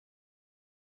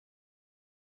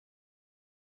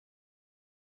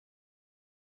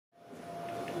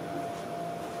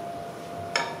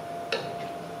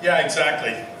Yeah,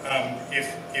 exactly.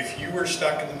 If you were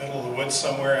stuck in the middle of the woods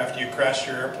somewhere after you crashed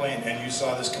your airplane and you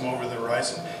saw this come over the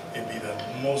horizon, it'd be the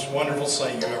most wonderful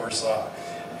sight you ever saw.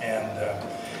 And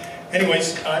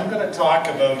anyways, I'm going to talk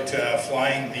about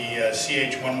flying the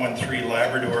CH113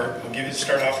 Labrador.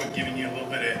 Start off with giving you a little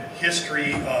bit of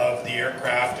history of the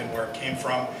aircraft and where it came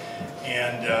from,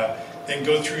 and then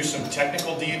go through some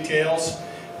technical details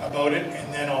about it,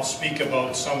 and then I'll speak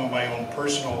about some of my own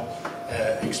personal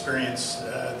experience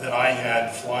that I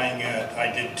had flying it.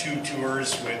 I did 2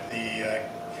 tours with the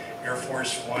Air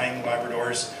Force flying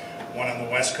Labradors, one on the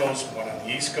West Coast, one on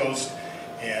the East Coast,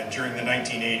 and during the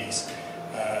 1980s.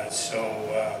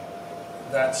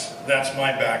 That's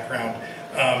my background.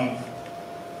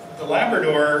 The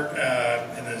Labrador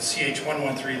and the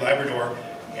CH113 Labrador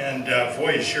and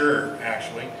Voyageur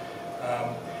actually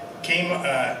came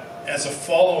as a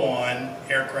follow-on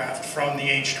aircraft from the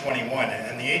H-21,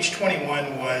 and the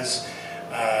H-21 was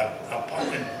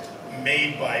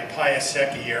made by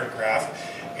Piasecki Aircraft,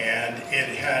 and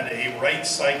it had a Wright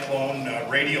Cyclone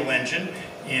radial engine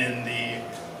in the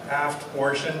aft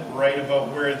portion, right about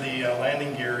where the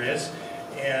landing gear is,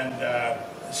 and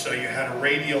so you had a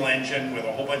radial engine with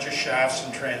a whole bunch of shafts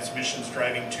and transmissions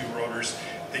driving 2 rotors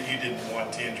that you didn't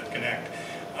want to interconnect.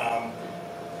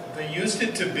 They used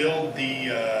it to build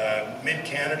the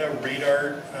Mid-Canada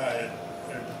radar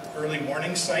early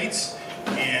warning sites,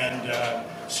 and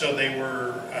so they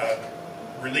were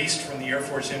released from the Air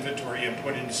Force inventory and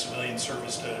put into civilian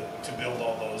service to build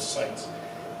all those sites.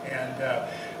 And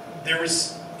there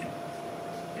was,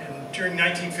 during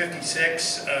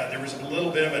 1956, there was a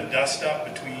little bit of a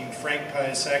dust-up between Frank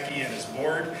Piasecki and his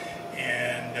board,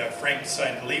 and Frank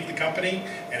decided to leave the company,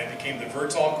 and it became the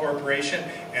Vertol Corporation,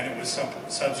 and it was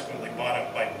subsequently bought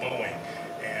up by Boeing.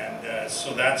 And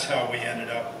so that's how we ended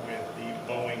up with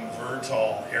the Boeing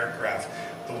Vertol aircraft,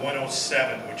 the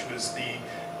 107, which was the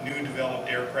new developed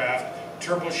aircraft,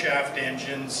 turboshaft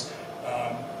engines,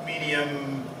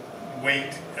 medium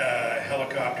weight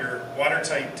helicopter,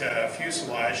 watertight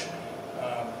fuselage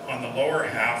on the lower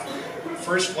half.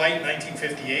 First flight,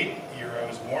 1958, year I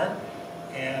was born.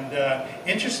 And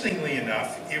interestingly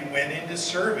enough, it went into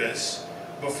service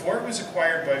before it was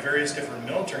acquired by various different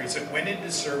militaries. It went into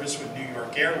service with New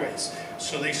York Airways.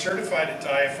 So they certified it to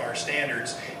IFR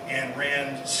standards and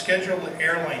ran scheduled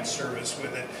airline service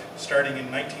with it starting in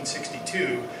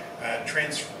 1962,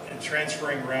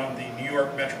 transferring around the New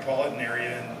York metropolitan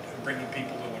area and bringing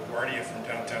people to LaGuardia from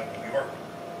downtown New York.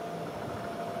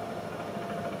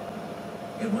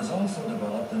 It was also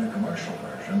developed in a commercial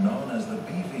version known as the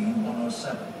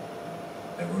BV-107.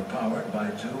 They were powered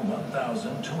by 2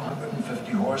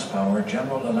 1,250 horsepower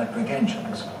General Electric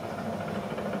engines.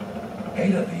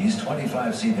 8 of these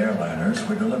 25-seat airliners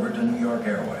were delivered to New York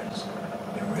Airways.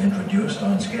 They were introduced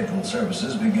on scheduled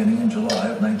services beginning in July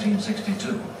of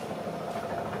 1962.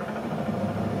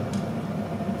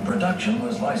 Production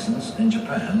was licensed in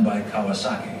Japan by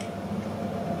Kawasaki.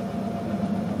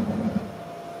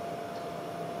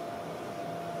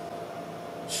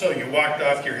 So you walked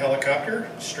off your helicopter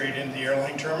straight into the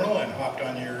airline terminal and hopped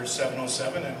on your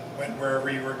 707 and went wherever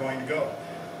you were going to go.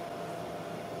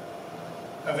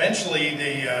 Eventually,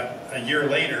 a year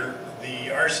later, the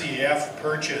RCAF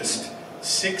purchased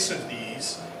 6 of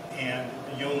these, and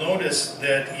you'll notice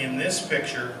that in this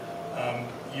picture,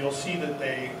 you'll see that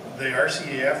the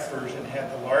RCAF version had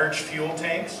the large fuel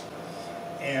tanks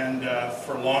and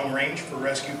for long range, for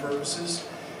rescue purposes,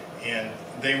 and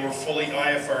they were fully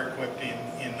IFR equipped in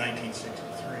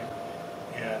 1963,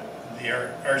 and the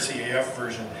RCAF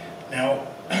version. Now,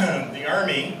 the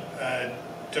Army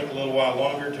took a little while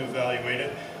longer to evaluate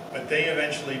it, but they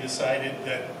eventually decided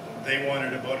that they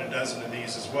wanted about a dozen of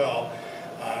these as well.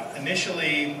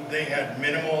 Initially, they had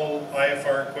minimal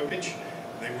IFR equipage.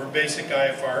 They were basic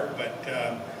IFR, but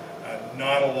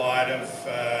not a lot of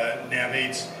nav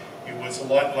aids. It was a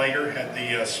lot lighter, had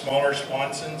the smaller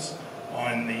sponsons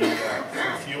on the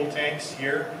fuel tanks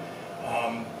here.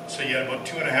 So you had about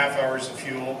 2.5 hours of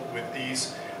fuel with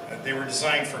these. They were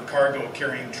designed for cargo,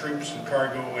 carrying troops and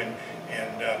cargo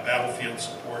and battlefield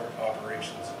support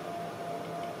operations.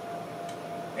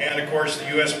 And of course the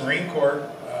U.S. Marine Corps,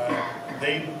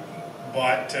 they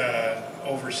bought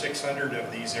over 600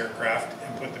 of these aircraft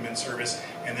and put them in service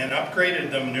and then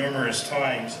upgraded them numerous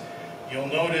times. You'll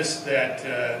notice that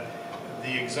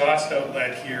the exhaust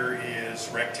outlet here is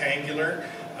rectangular.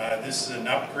 This is an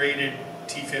upgraded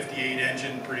T58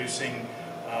 engine producing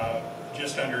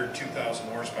just under 2,000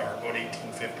 horsepower, about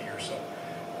 1,850 or so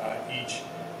each.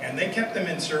 And they kept them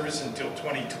in service until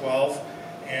 2012,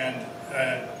 and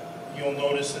you'll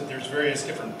notice that there's various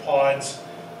different pods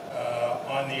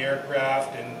on the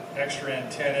aircraft and extra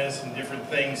antennas and different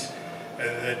things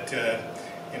that,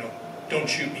 you know, don't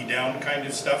shoot me down kind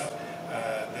of stuff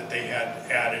that they had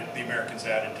added, the Americans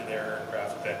added to their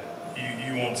aircraft that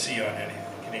you won't see on any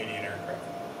of the Canadian aircraft.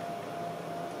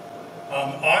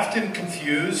 Often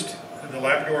confused, the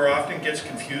Labrador often gets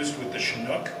confused with the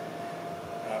Chinook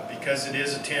because it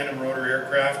is a tandem rotor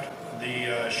aircraft.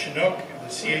 The Chinook, the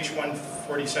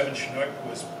CH113 Chinook,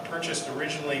 was purchased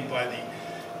originally by the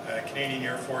Canadian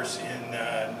Air Force in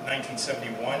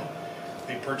 1971.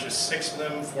 They purchased 6 of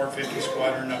them, 450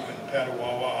 Squadron up in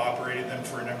Petawawa, operated them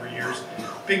for a number of years.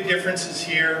 Big differences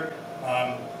here.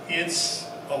 It's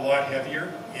a lot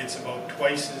heavier. It's about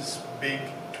twice as big,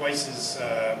 twice as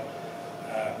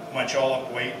much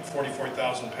all-up weight,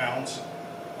 44,000 pounds.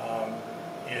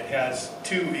 It has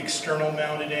 2 external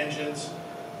mounted engines.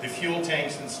 The fuel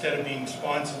tanks, instead of being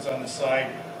sponsons on the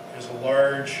side, there's a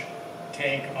large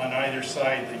tank on either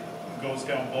side that goes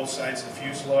down both sides of the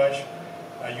fuselage.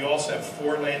 You also have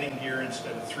 4 landing gear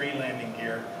instead of 3 landing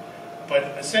gear. But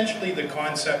essentially the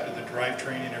concept of the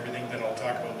drivetrain and everything that I'll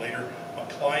talk about later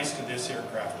applies to this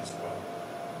aircraft as well.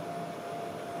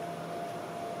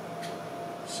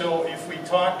 So if we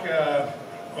talk,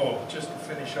 just to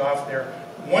finish off there,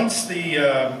 once the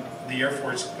Air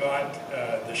Force got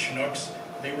the Chinooks,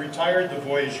 they retired the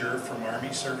Voyager from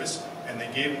Army service and they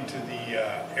gave them to the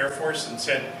Air Force and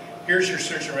said, here's your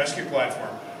search and rescue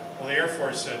platform. Well, the Air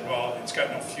Force said, well, it's got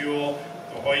no fuel,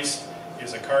 the hoist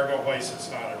is a cargo hoist, it's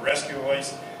not a rescue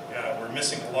hoist, we're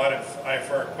missing a lot of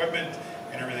IFR equipment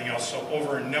and everything else. So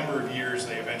over a number of years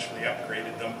they eventually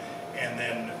upgraded them and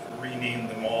then renamed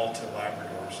them all to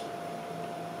Labradors.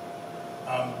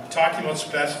 Talking about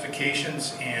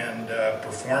specifications and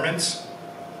performance,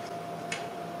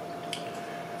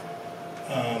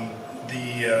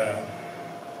 the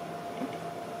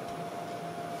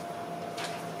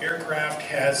aircraft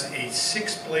has a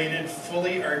 6-bladed,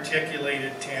 fully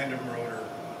articulated tandem rotor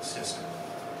system.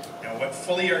 Now what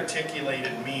fully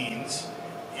articulated means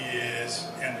is,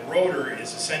 and the rotor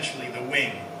is essentially the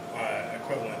wing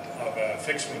equivalent of a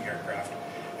fixed-wing aircraft,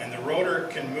 and the rotor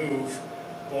can move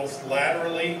both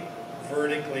laterally,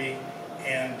 vertically,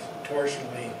 and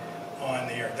torsionally on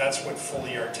the air. That's what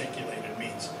fully articulated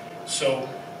means. So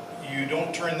you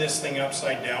don't turn this thing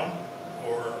upside down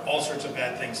or all sorts of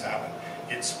bad things happen.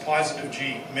 It's positive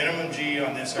G. Minimum G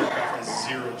on this aircraft is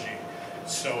 0 G.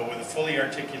 So with a fully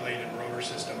articulated rotor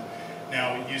system.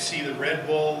 Now you see the Red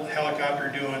Bull helicopter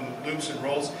doing loops and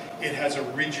rolls. It has a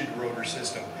rigid rotor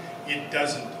system. It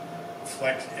doesn't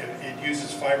flex, it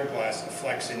uses fiberglass to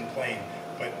flex in plane.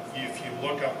 But if you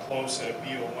look up close at a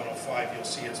BO-105, you'll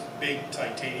see it's big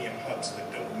titanium hubs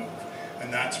that don't move.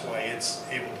 And that's why it's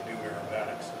able to do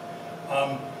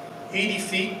aerobatics. 80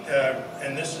 feet,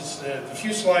 and this is, the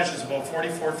fuselage is about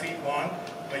 44 feet long,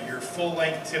 but your full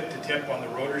length tip to tip on the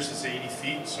rotors is 80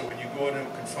 feet. So when you go into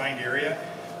a confined area,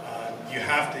 you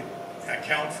have to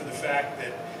account for the fact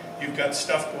that you've got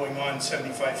stuff going on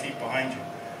 75 feet behind you.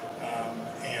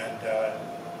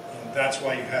 And that's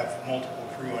why you have multiple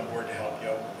crew on board to help you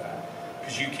out with that,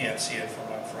 because you can't see it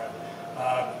from up front.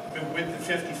 With the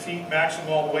 50 feet, maximum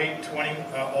all weight,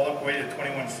 all up weight at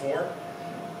 21.4.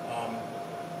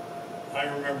 I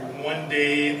remember one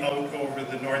day out over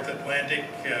the North Atlantic,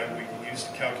 we used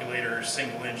to calculate our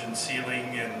single engine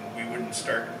ceiling, and we wouldn't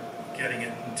start getting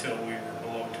it until we were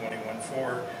below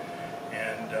 21.4.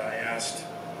 And I asked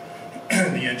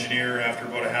the engineer after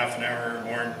about a half an hour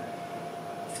airborne,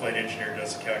 flight engineer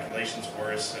does the calculations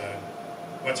for us,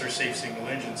 what's our safe single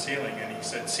engine ceiling? And he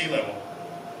said sea level.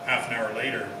 Half an hour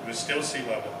later, it was still sea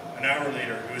level. An hour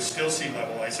later, it was still sea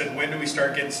level. I said, when do we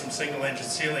start getting some single engine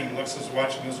ceiling? He looks at us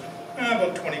watching, goes,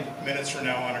 about 20 minutes from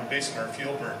now on, based on our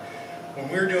fuel burn. When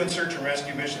we were doing search and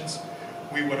rescue missions,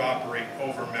 we would operate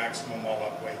over maximum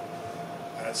all-up weight.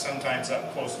 Sometimes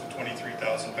up close to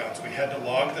 23,000 pounds. We had to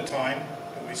log the time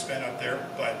that we spent up there,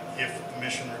 but if the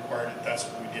mission required it, that's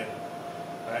what we did.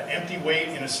 Empty weight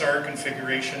in a SAR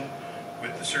configuration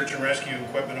with the search and rescue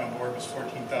equipment on board was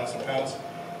 14,000 pounds.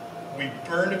 We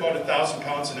burned about 1,000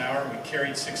 pounds an hour and we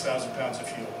carried 6,000 pounds of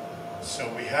fuel.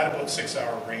 So we had about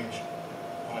 6-hour range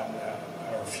on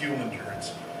our fuel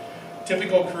endurance.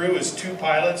 Typical crew is 2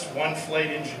 pilots, 1 flight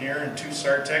engineer, and 2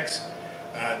 SAR techs.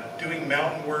 Doing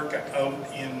mountain work out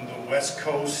in the West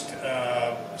Coast,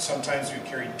 sometimes we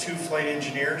carried 2 flight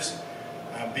engineers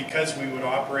because we would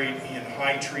operate in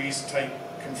high trees type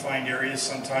confined areas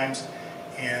sometimes,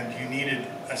 and you needed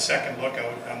a second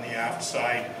lookout on the aft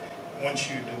side.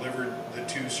 Once you delivered the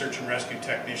 2 search and rescue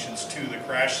technicians to the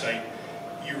crash site,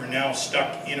 you were now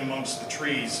stuck in amongst the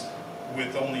trees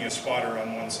with only a spotter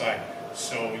on one side.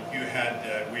 So you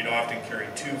had, we'd often carry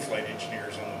 2 flight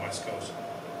engineers on the West Coast.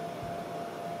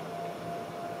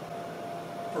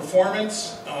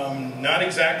 Performance, not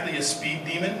exactly a speed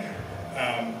demon.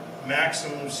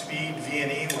 Maximum speed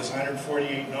V&E was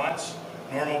 148 knots.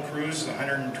 Normal cruise is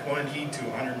 120 to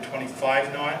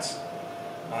 125 knots.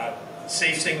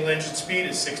 Safe single engine speed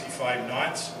is 65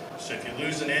 knots. So if you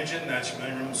lose an engine, that's your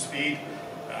minimum speed.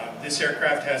 This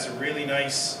aircraft has a really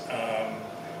nice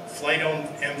flight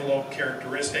envelope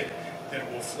characteristic that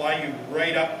it will fly you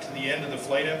right up to the end of the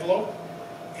flight envelope,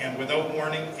 and without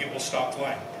warning, it will stop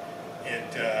flying.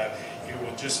 It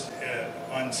will just,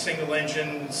 on single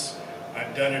engines,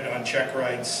 I've done it on check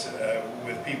rides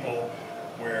with people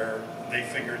where they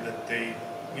figure that they,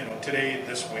 you know, today at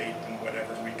this weight and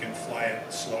whatever, we can fly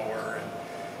it slower,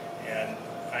 and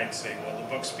I'd say, well, the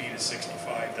book speed is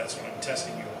 65, that's what I'm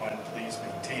testing you on, please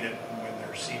maintain it. And when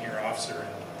they're senior officer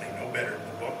and they know better than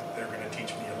the book, they're going to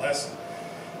teach me a lesson.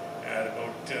 At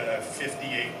about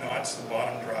 58 knots, the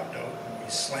bottom dropped out, and we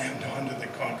slammed onto the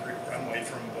concrete runway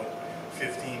from about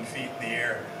 15 feet in the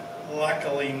air.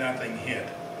 Luckily, nothing hit.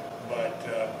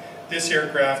 But this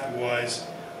aircraft was,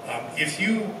 if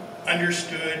you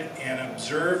understood and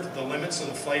observed the limits of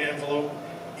the flight envelope,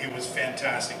 it was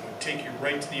fantastic. It would take you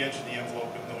right to the edge of the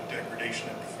envelope with no degradation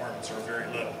in performance, or very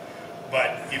little.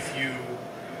 But if you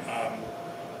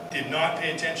did not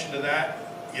pay attention to that,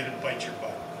 it'd bite your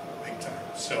butt big time.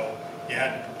 So you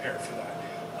had to prepare for that.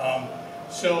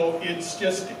 So it's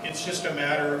just a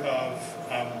matter of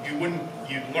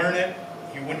you'd learn it.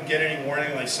 You wouldn't get any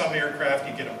warning. Like some aircraft,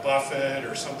 you get a buffet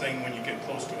or something when you get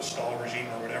close to a stall regime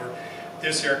or whatever.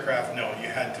 This aircraft, no, you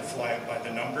had to fly it by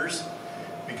the numbers,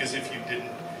 because if you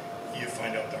didn't, you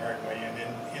find out the hard way.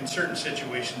 And in certain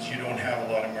situations, you don't have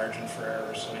a lot of margin for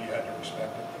error, so you had to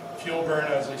respect it. Fuel burn,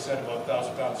 as I said, about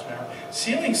 1,000 pounds an hour.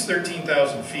 Ceiling's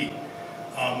 13,000 feet.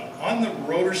 On the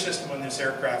rotor system on this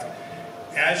aircraft,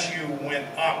 as you went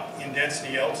up in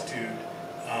density altitude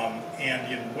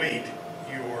and in weight,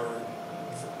 your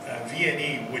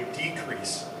V&E would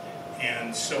decrease.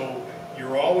 And so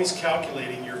you're always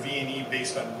calculating your V&E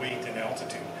based on weight and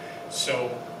altitude. So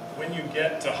when you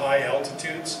get to high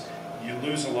altitudes, you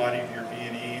lose a lot of your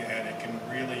V&E, and it can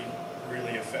really,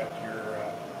 really affect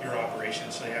your operation,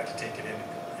 so you have to take it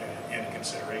into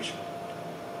consideration.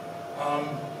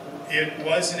 It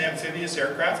was an amphibious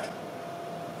aircraft.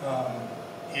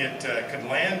 It could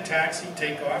land, taxi,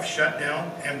 take off, shut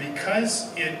down, and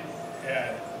because it,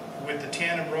 with the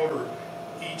tandem rotor,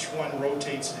 each one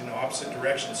rotates in opposite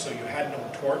directions, so you had no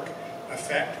torque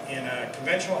effect. In a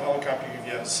conventional helicopter, if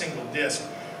you have a single disc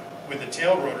with a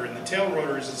tail rotor, and the tail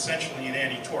rotor is essentially an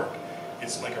anti-torque.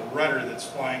 It's like a rudder that's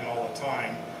flying all the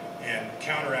time and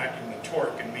counteracting the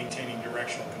torque and maintaining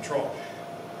directional control.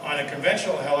 On a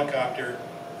conventional helicopter,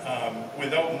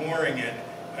 without mooring it,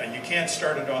 you can't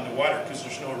start it on the water because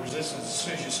there's no resistance. As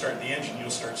soon as you start the engine, you'll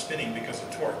start spinning because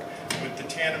of torque. With the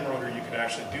tandem rotor, you could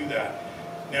actually do that.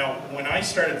 Now, when I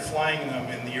started flying them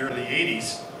in the early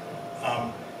 80s,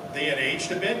 they had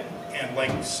aged a bit, and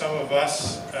like some of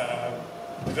us,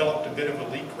 developed a bit of a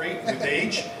leak rate with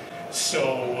age.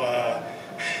 So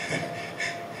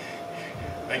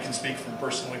I can speak from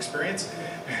personal experience.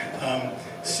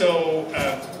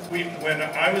 When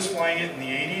I was flying it in the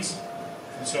 80s,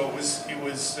 and so it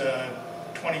was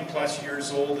 20 plus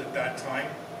years old at that time.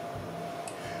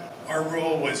 Our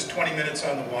rule was 20 minutes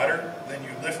on the water, then you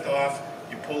lift off,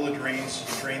 you pull the drains,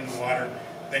 you drain the water,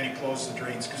 then you close the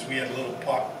drains, because we had little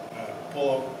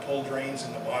pull drains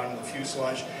in the bottom of the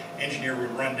fuselage. Engineer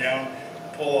would run down,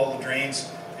 pull all the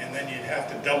drains, and then you'd have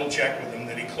to double check with him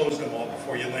that he closed them all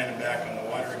before you landed back on the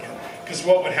water again. Because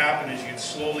what would happen is you'd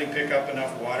slowly pick up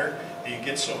enough water that you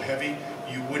get so heavy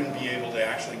you wouldn't be able to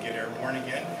actually get airborne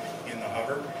again in the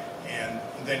hover, and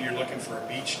then you're looking for a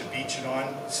beach to beach it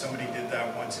on. Somebody did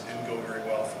that once, it didn't go very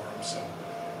well for them, so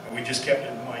we just kept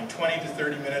it in mind, 20 to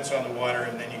 30 minutes on the water,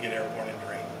 and then you get airborne and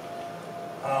drain.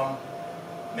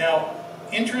 Now,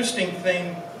 interesting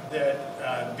thing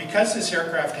that because this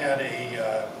aircraft had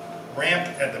a ramp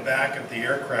at the back of the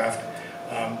aircraft,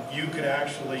 you could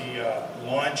actually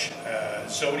launch a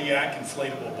Zodiac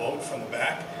inflatable boat from the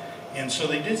back. And so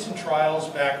they did some trials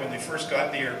back when they first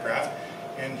got the aircraft,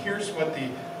 and here's what the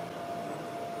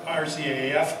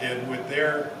RCAF did with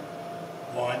their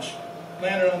launch.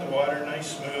 Landed on the water,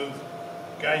 nice, smooth.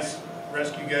 Guys,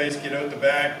 rescue guys get out the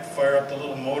back, fire up the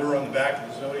little motor on the back of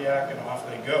the Zodiac, and off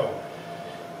they go.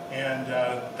 And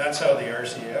that's how the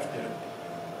RCAF did it.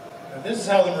 Now, this is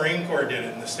how the Marine Corps did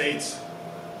it in the States.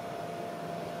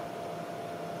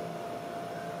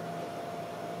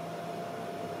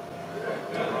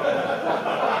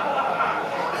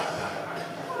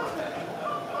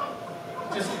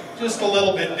 just a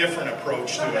little bit different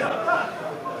approach to it.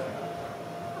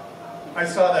 I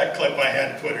saw that clip, I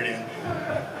had to put it in.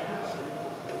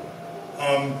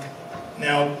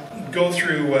 Now, go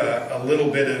through a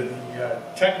little bit of the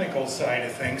technical side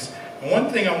of things. And one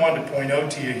thing I wanted to point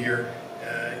out to you here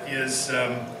is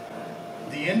the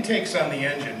intakes on the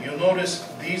engine. You'll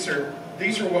notice these are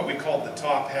what we call the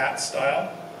top hat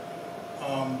style.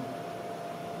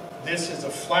 This is a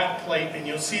flat plate, and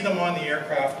you'll see them on the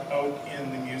aircraft out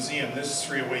in the museum. This is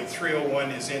 308.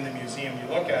 301 is in the museum. You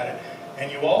look at it,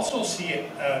 and you also see it,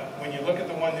 when you look at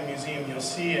the one in the museum, you'll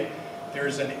see it,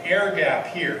 there's an air gap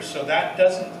here. So that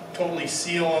doesn't totally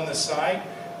seal on the side.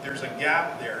 There's a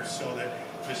gap there so that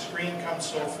the screen comes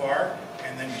so far,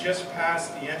 and then just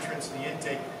past the entrance of the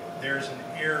intake, there's an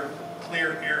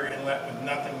clear air inlet with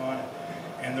nothing on it.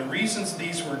 And the reasons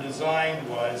these were designed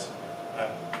was,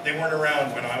 they weren't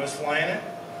around when I was flying it.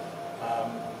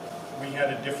 We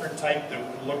had a different type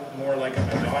that looked more like a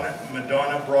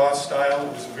Madonna bra style.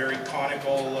 It was a very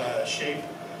conical shape,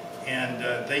 and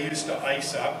they used to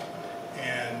ice up,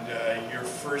 and your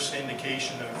first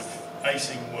indication of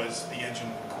icing was the engine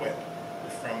would quit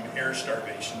from air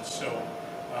starvation. So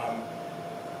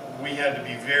we had to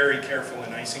be very careful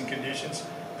in icing conditions.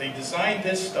 They designed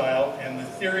this style, and the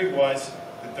theory was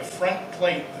that the front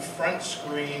plate, the front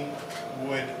screen,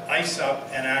 would ice up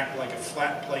and act like a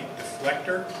flat plate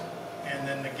deflector, and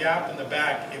then the gap in the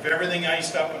back, if everything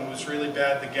iced up and was really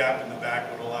bad, the gap in the back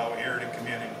would allow air to come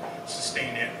in and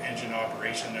sustain engine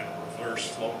operation in a reverse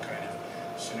flow kind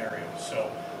of scenario. So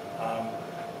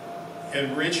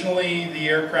originally the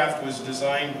aircraft was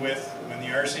designed with, when the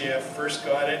RCAF first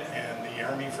got it and the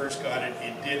Army first got it,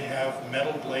 it did have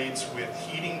metal blades with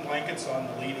heating blankets on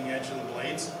the leading edge of the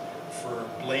blades for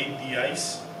blade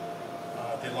de-ice.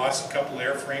 They lost a couple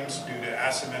airframes due to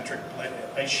asymmetric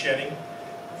ice shedding,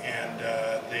 and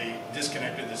they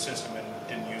disconnected the system and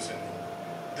didn't use it anymore.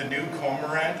 The new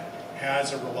Cormorant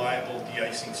has a reliable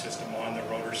de-icing system on the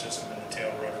rotor system and the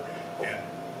tail rotor, and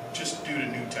just due to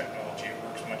new technology, it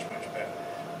works much, much better.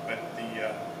 But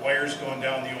the wires going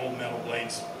down the old metal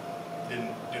blades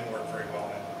didn't work very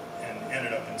well and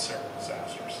ended up in several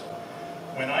disasters. So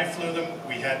when I flew them,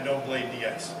 we had no blade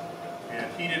de-ice. We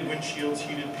had heated windshields,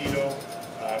 heated pitot.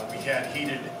 We had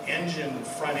heated engine,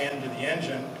 front end of the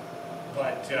engine,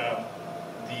 but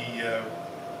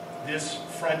this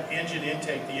front engine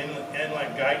intake, the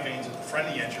inlet guide vanes at the front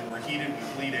of the engine were heated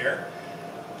with bleed air,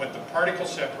 but the particle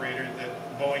separator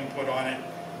that Boeing put on it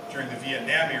during the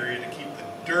Vietnam era to keep the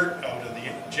dirt out of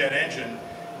the jet engine,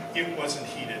 it wasn't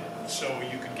heated. So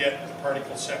you could get the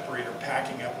particle separator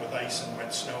packing up with ice and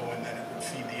wet snow, and then it would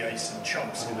feed the ice in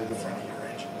chunks into the front of your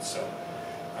engine. So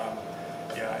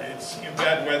yeah, it's in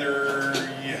bad weather,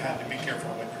 you had to be careful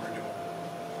what you were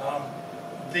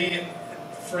doing.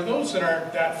 For those that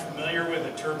aren't that familiar with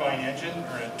a turbine engine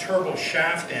or a turbo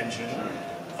shaft engine,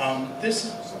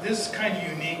 this kind of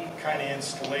unique kind of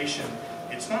installation.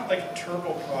 It's not like a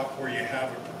turboprop where you have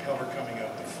a propeller coming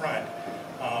out the front.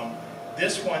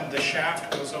 This one, the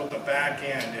shaft goes out the back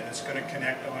end and it's going to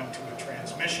connect onto a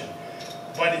transmission.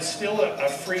 But it's still a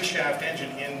free shaft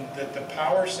engine in that the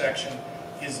power section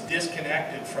is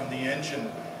disconnected from the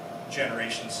engine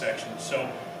generation section. So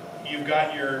you've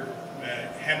got your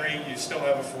Henry, you still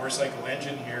have a 4-cycle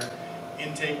engine here,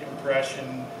 intake,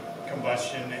 compression,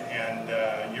 combustion, and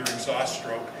your exhaust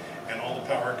stroke, and all the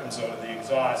power comes out of the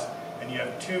exhaust. And you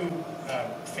have two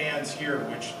fans here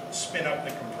which spin up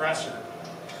the compressor,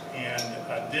 and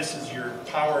this is your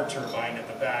power turbine at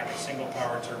the back, a single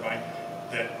power turbine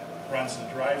that runs the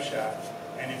drive shaft.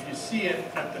 And if you see it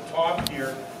at the top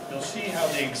here, you'll see how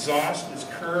the exhaust is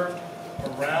curved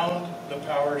around the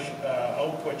power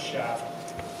output shaft,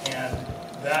 and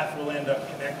that will end up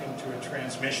connecting to a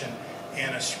transmission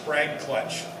and a sprag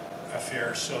clutch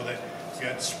affair, so that you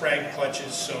had sprag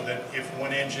clutches so that if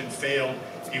one engine failed,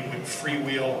 it would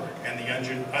freewheel and the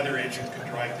other engine could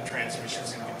drive the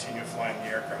transmissions and continue flying the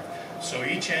aircraft. So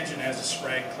each engine has a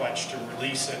sprag clutch to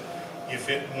release it if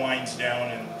it winds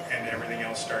down and everything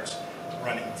else starts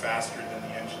running faster than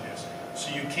the engine is.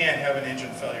 So you can't have an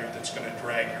engine failure that's going to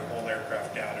drag your whole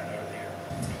aircraft down and out of the air.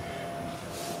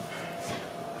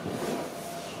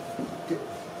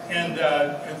 And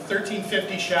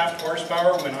 1350 shaft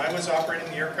horsepower, when I was operating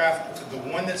the aircraft, the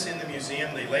one that's in the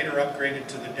museum, they later upgraded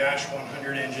to the Dash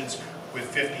 100 engines with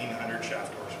 1500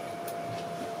 shaft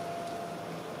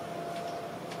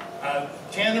horsepower.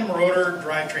 Tandem rotor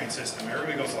drivetrain system.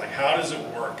 Everybody goes like, how does it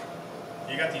work?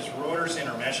 You got these rotors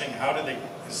intermeshing. How do they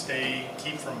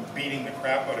keep from beating the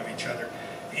crap out of each other?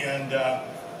 And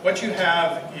what you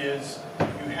have is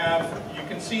you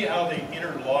can see how they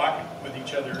interlock with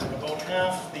each other. About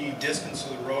half the distance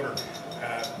of the rotor,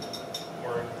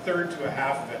 or a third to a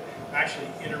half of it, actually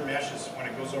intermeshes when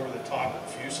it goes over the top of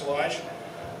the fuselage.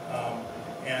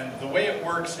 And the way it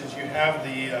works is you have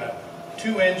the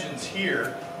two engines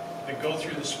here that go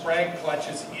through the sprag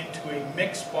clutches into a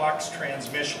mixed box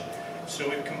transmission.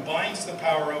 So it combines the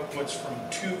power outputs from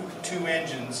two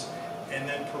engines and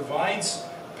then provides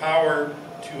power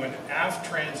to an aft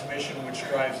transmission which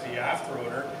drives the aft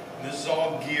rotor. And this is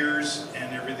all gears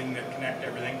and everything that connect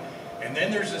everything. And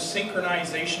then there's a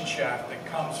synchronization shaft that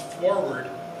comes forward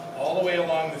all the way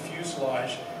along the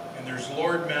fuselage, and there's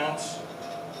lord mounts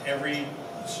every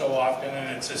so often,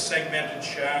 and it's a segmented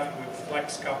shaft with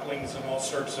flex couplings and all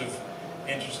sorts of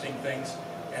interesting things.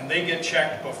 And they get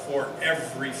checked before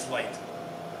every flight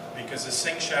because a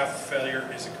sync shaft failure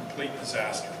is a complete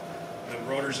disaster. The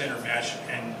rotors intermesh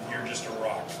and you're just a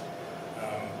rock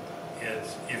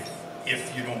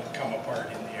if you don't come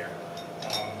apart in the air.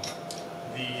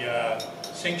 The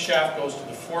sync shaft goes to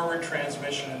the forward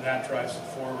transmission and that drives the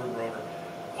forward rotor.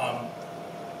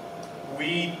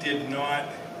 We did not,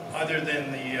 other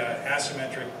than the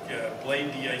asymmetric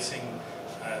blade de-icing,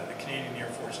 the Canadian Air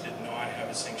Force did not have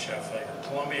a sync shaft failure.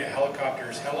 Columbia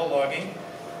Helicopters heli-logging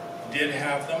did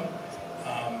have them.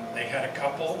 They had a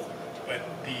couple, but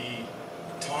the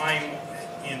time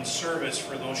in service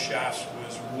for those shafts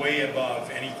was way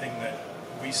above anything that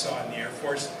we saw in the Air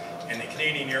Force. And the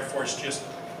Canadian Air Force just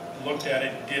looked at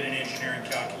it, did an engineering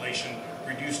calculation,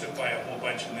 reduced it by a whole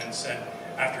bunch, and then said,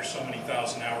 after so many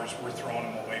thousand hours, we're throwing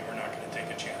them away, we're not going to take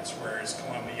a chance. Whereas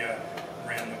Columbia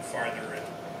ran them farther.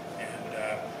 And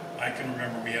I can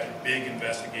remember we had a big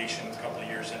investigation a couple of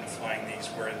years into flying these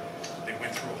where they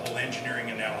went through a whole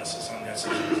engineering analysis on this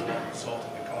as a result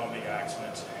of the Columbia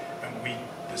accidents, and we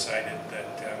decided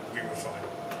that we were fine.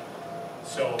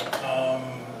 So,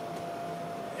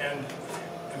 and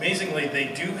amazingly, they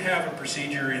do have a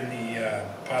procedure in the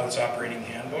pilot's operating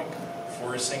handbook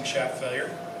for a sync shaft failure,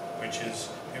 which is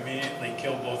immediately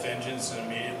kill both engines and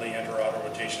immediately enter auto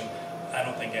rotation. I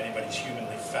don't think anybody's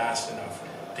humanly fast enough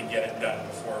to get it done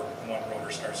before one rotor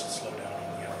starts to slow down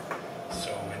on the other.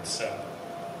 So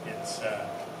it's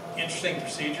interesting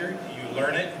procedure. You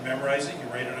learn it, you memorize it, you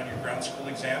write it on your ground school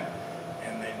exam,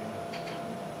 and then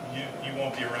you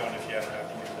won't be around if you ever have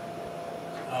to use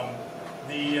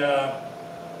it.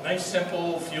 The nice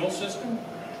simple fuel system,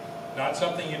 not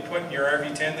something you'd put in your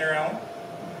RV-10 there, Alan.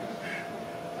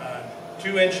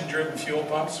 Two engine-driven fuel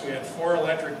pumps. We had 4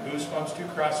 electric boost pumps, 2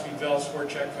 cross-feed valves, 4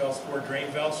 check valves, 4 drain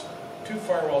valves, 2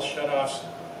 firewall shutoffs,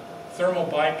 thermal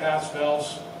bypass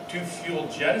valves, 2 fuel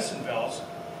jettison valves,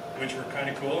 which were kind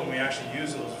of cool, and we actually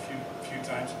used those a few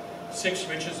times, 6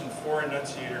 switches and 4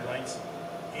 annunciator lights.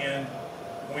 And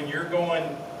when you're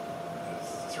going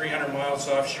 300 miles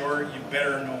offshore, you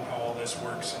better know how all this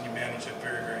works, and you manage it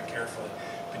very, very carefully.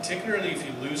 Particularly if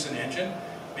you lose an engine,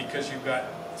 because you've got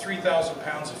 3,000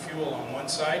 pounds of fuel on one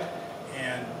side,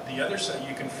 and the other side,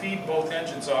 you can feed both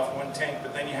engines off one tank,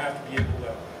 but then you have to be able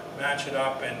to match it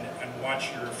up and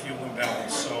watch your fuel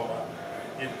imbalance. So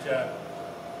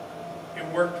it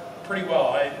worked pretty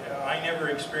well. I never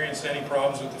experienced any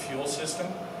problems with the fuel system,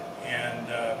 and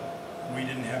we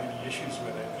didn't have any issues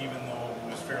with it, even though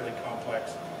it was fairly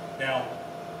complex. Now,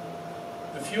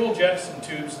 the fuel jettison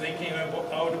tubes, they came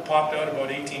out, popped out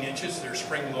about 18 inches. They're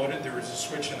spring-loaded. There was a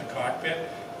switch in the cockpit.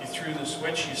 You threw the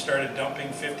switch, you started dumping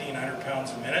 1,500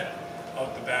 pounds a minute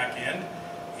out the back end.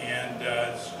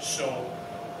 And so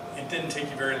it didn't take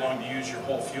you very long to use your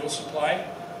whole fuel supply.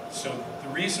 So the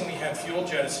reason we had fuel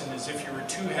jettison is if you were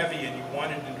too heavy and you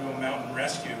wanted to do a mountain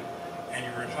rescue and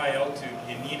you were at high altitude,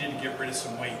 you needed to get rid of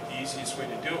some weight. The easiest way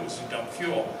to do it was to dump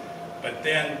fuel. But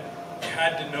then you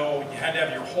had to know, you had to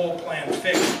have your whole plan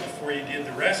fixed before you did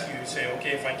the rescue. You say,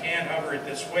 okay, if I can't hover at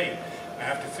this weight, I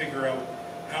have to figure out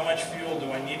how much fuel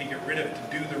do I need to get rid of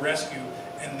to do the rescue,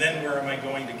 and then where am I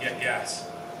going to get gas?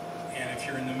 And if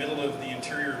you're in the middle of the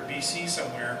interior of BC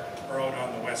somewhere, or out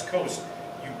on the west coast,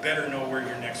 you better know where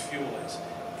your next fuel is.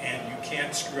 And you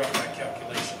can't screw up that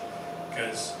calculation,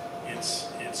 because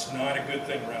it's not a good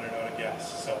thing running out of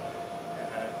gas, so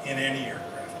in any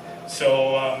aircraft.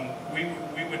 So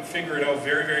we would figure it out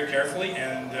very, very carefully,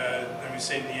 and then we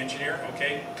say to the engineer,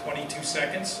 okay, 22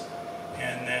 seconds,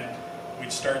 and then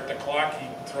we'd start the clock,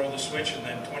 he'd throw the switch, and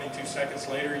then 22 seconds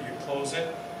later you close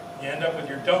it. You end up with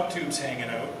your dump tubes hanging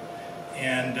out,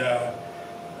 and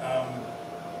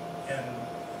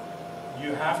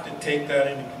you have to take that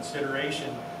into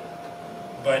consideration.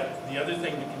 But the other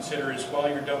thing to consider is while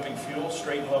you're dumping fuel,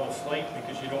 straight and level flight,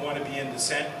 because you don't want to be in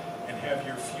descent and have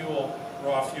your fuel,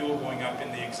 raw fuel, going up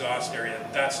in the exhaust area.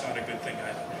 That's not a good thing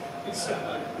either.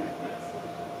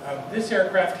 This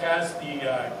aircraft has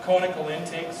the conical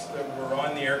intakes that were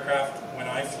on the aircraft when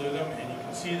I flew them, and you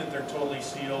can see that they're totally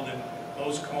sealed, and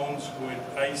those cones would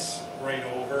ice right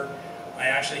over. I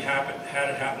actually had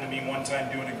it happen to me one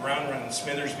time doing a ground run in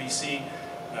Smithers, BC.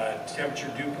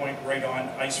 Temperature dew point right on,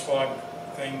 ice fog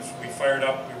things. We fired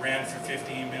up, we ran for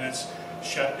 15 minutes,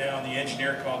 shut down. The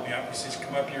engineer called me up, he says,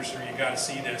 "Come up here, sir, you got to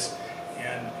see this."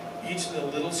 And each of the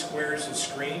little squares of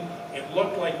screen, it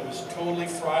looked like it was totally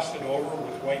frosted over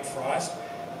with white frost.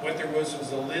 What there was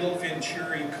a little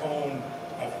Venturi cone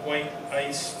of white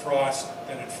ice frost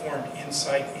that had formed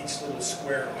inside each little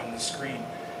square on the screen.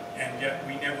 And yet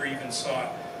we never even saw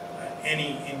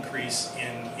any increase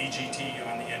in EGT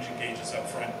on the engine gauges up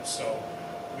front. So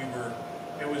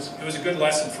it was a good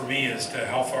lesson for me as to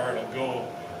how far it'll go,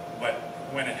 but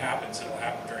when it happens, it'll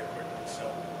happen very quickly.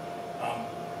 So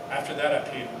after that, I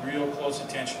paid real close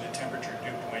attention to temperature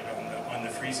dew point on the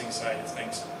freezing side of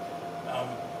things.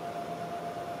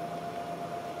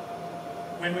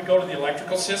 When we go to the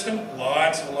electrical system,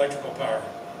 lots of electrical power.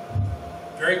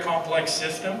 Very complex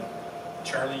system.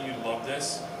 Charlie, you love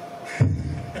this.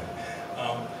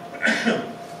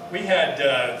 We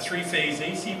had three-phase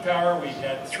AC power. We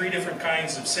had 3 different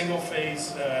kinds of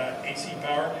single-phase AC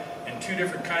power and 2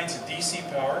 different kinds of DC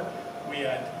power. We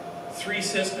had 3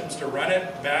 systems to run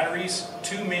it, batteries,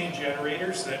 2 main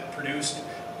generators that produced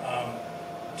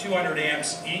 200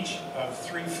 amps each of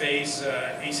 3-phase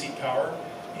AC power,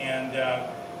 and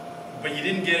but you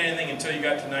didn't get anything until you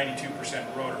got to 92%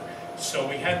 rotor. So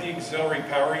we had the auxiliary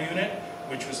power unit,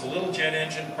 which was a little jet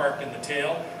engine parked in the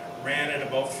tail, ran at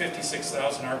about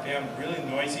 56,000 RPM, really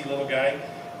noisy little guy,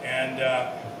 and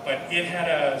but it had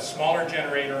a smaller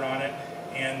generator on it,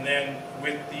 and then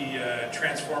with the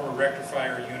transformer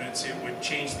rectifier units, it would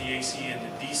change the AC into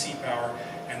DC power,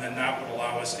 and then that would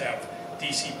allow us to have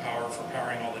DC power for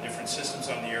powering all the different systems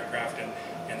on the aircraft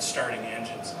and starting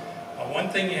engines. One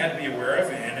thing you had to be aware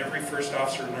of, and every first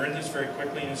officer learned this very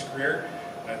quickly in his career,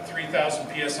 a 3,000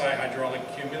 PSI hydraulic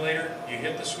accumulator, you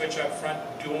hit the switch up front,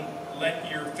 don't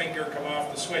let your finger come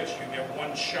off the switch. You get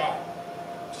 1 shot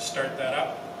to start that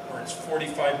up, or it's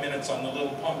 45 minutes on the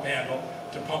little pump handle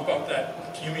to pump up that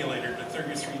accumulator to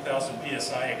 33,000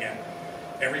 PSI again.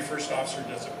 Every first officer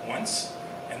does it once,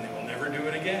 and they will never do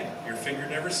it again. Your finger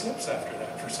never slips after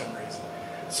that for some reason.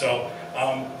 So,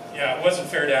 yeah, it wasn't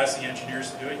fair to ask the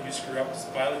engineers to do it. You screw up as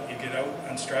the pilot, you get out,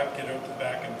 unstrap, get out to the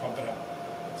back, and pump it up.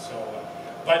 So,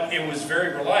 but it was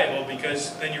very reliable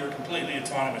because then you were completely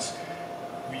autonomous.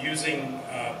 Using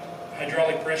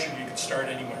hydraulic pressure, you could start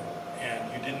anywhere, and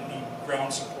you didn't need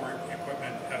ground support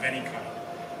equipment of any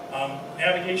kind.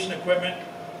 Navigation equipment,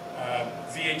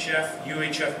 VHF,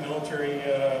 UHF military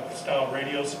style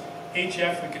radios.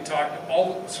 HF, we could talk to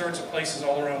all sorts of places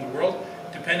all around the world,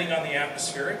 depending on the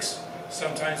atmospherics.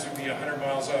 Sometimes we'd be 100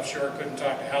 miles offshore, couldn't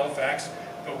talk to Halifax,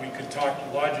 but we could talk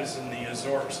to lodges in the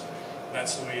Azores.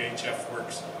 That's the way HF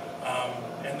works.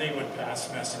 And they would pass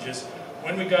messages.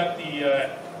 When we got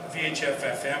the VHF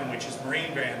FM, which is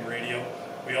marine band radio,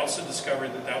 we also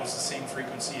discovered that that was the same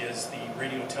frequency as the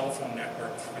radio telephone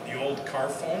network for the old car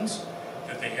phones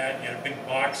that they had. You had a big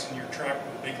box in your truck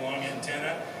with a big long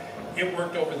antenna. It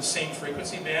worked over the same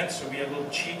frequency band, so we had little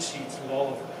cheat sheets with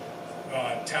all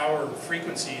of tower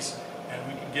frequencies, and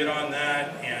we could get on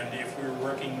that, and if we were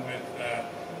working with,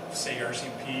 say,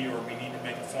 RCMP, or we need to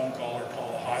make a phone call or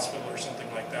call the hospital or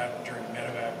something like that during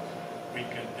medevac, we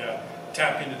could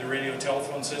tap into the radio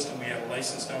telephone system. We had a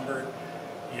license number.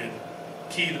 You'd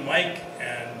key the mic,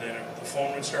 and then the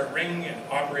phone would start ringing, and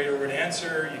the operator would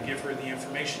answer. You give her the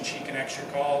information, she connects your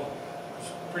call. It was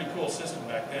a pretty cool system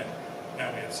back then.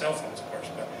 Now we have cell phones, of course,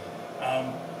 but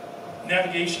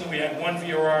navigation, we had 1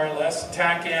 VOR less.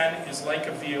 TACAN is like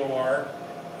a VOR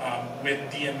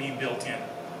with DME built in.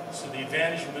 So the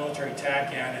advantage of military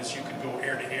TACAN is you could go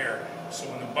air to air. So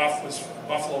when the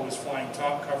Buffalo was flying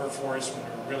top cover for us when we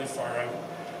were really far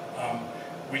out,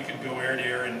 we could go air to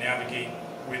air and navigate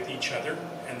with each other,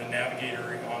 and the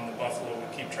navigator on the Buffalo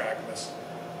would keep track of us.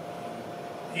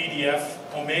 ADF,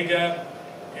 Omega,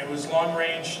 it was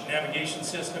long-range navigation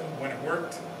system. When it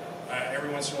worked, every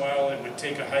once in a while it would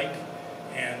take a hike,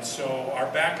 and so our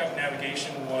backup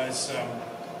navigation was,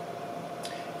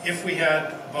 if we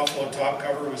had Buffalo top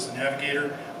cover, it was the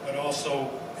navigator, but also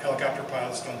helicopter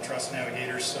pilots don't trust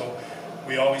navigators, so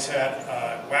we always had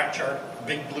a whack chart, a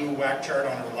big blue whack chart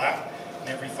on our lap, and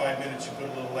every 5 minutes you put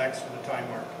a little X with a time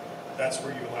mark. That's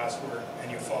where your last word,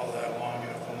 and you follow that along,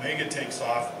 and if Omega takes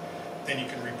off, then you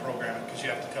can reprogram it, because you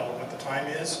have to tell it what the time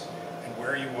is and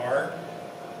where you are,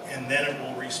 and then it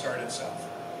will restart itself.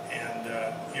 And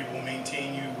it will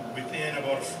maintain you within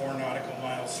about a 4 nautical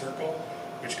mile circle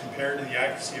which compared to the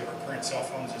accuracy of our current cell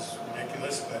phones is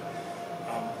ridiculous, but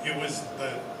it was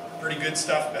the pretty good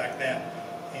stuff back then,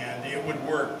 and it would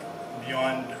work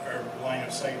beyond our line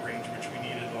of sight range, which we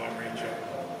needed long range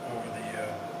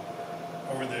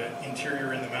over the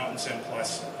interior in the mountains and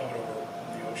plus out over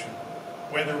the ocean.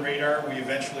 Weather radar we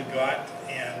eventually got,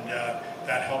 and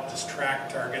that helped us track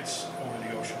targets over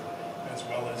the ocean, as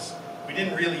well as, we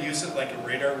didn't really use it like a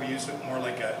radar, we used it more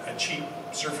like a cheap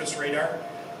surface radar,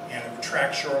 and it would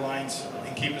track shorelines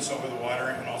and keep us over the water,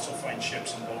 and also find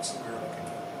ships and boats that we were looking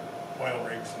for, oil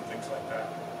rigs and things like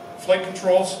that. Flight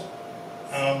controls,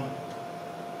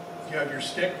 you have your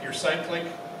stick, your cyclic.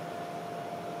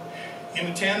 In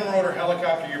a tandem rotor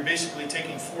helicopter, you're basically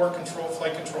taking 4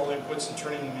 flight control inputs and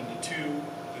turning them into 2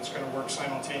 that's going to work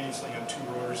simultaneously on 2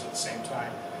 rotors at the same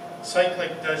time.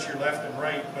 Cyclic does your left and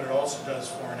right, but it also does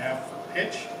fore and aft for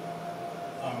pitch.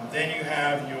 Then you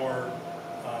have your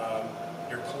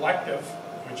collective,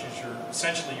 which is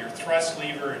essentially your thrust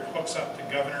lever. It hooks up to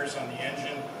governors on the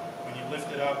engine. When you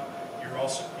lift it up,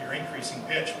 you're increasing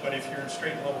pitch, but if you're in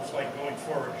straight level flight going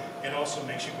forward, it also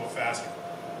makes you go faster.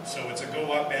 So it's a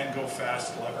go up and go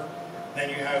fast lever. Then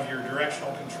you have your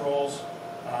directional controls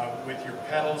with your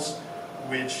pedals,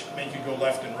 which make you go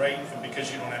left and right, and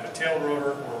because you don't have a tail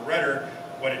rotor or a rudder,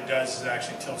 what it does is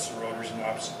actually tilts the rotors in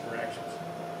opposite directions.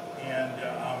 And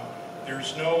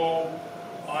there's no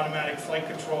automatic flight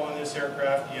control on this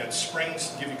aircraft. You had springs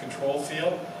to give you control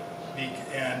feel,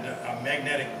 and a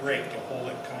magnetic brake to hold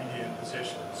it kind of in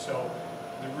position. So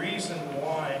the reason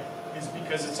why is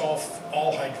because it's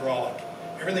all hydraulic.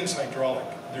 Everything's hydraulic.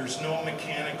 There's no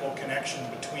mechanical connection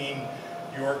between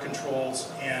your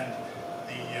controls and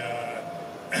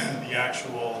the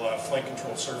actual flight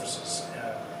control surfaces.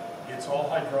 It's all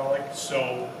hydraulic,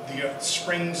 so the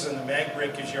springs and the mag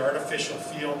brake gives you artificial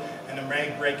feel, and the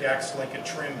mag brake acts like a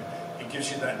trim. It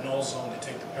gives you that null zone to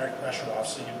take the pressure off.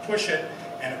 So you push it,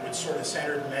 and it would sort of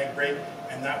center the mag brake,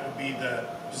 and that would be the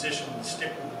position the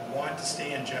stick would want to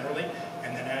stay in generally,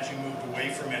 and then as you moved away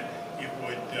from it, it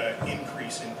would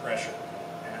increase in pressure.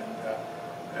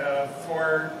 And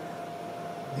for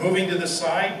moving to the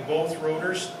side, both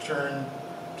rotors turn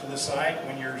to the side.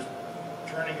 When you're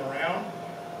turning around,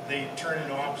 they turn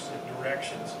in opposite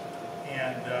directions.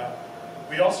 And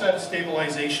we also have a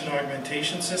stabilization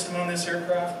augmentation system on this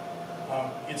aircraft.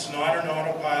 It's not an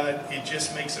autopilot, it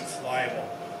just makes it flyable.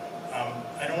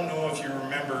 I don't know if you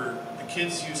remember, the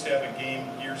kids used to have a game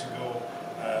years ago,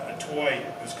 a toy,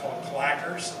 it was called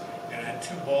Clackers, and it had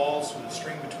 2 balls with a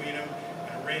string between them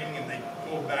and a ring, and they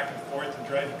go back and forth and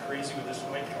drive you crazy with this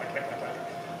noise.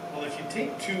 Well, if you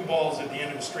take 2 balls at the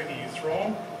end of a string and you throw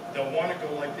them, they'll want to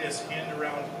go like this, hand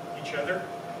around each other.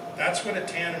 That's what a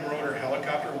tandem rotor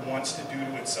helicopter wants to do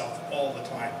to itself all the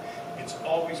time. It's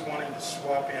always wanting to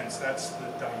swap ends. That's the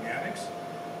dynamics.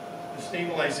 The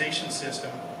stabilization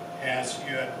system has,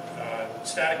 you had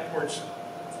static ports,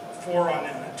 2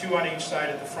 on each side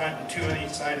at the front and 2 on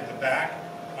each side at the back,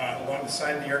 along the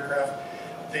side of the aircraft.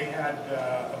 They had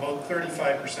about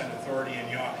 35% authority in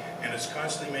yaw, and it's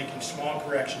constantly making small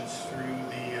corrections through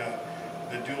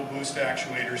the dual boost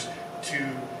actuators to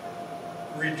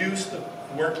reduce the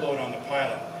workload on the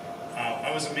pilot.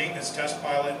 I was a maintenance test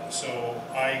pilot, so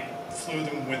I flew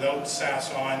them without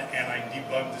SAS on, and I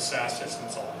debugged the SAS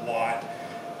systems a lot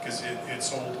because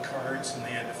it's old cards and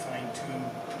they had to fine-tune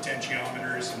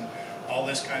potentiometers and all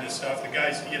this kind of stuff. The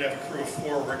guys, you'd have a crew of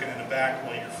 4 working in the back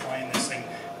while you're flying this thing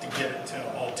to get it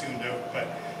all tuned out. But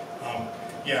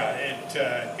yeah,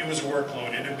 it was a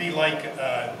workload. It'd be like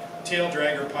a tail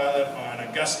dragger pilot on a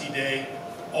gusty day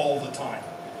all the time.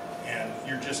 And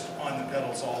you're just on the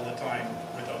pedals all the time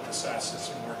without the SAS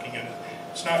system working. And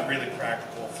it's not really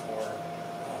practical for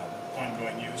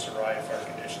ongoing use or IFR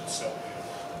conditions. So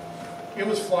it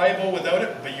was flyable without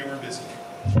it, but you were busy.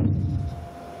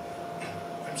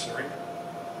 I'm sorry.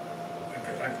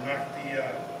 I've knocked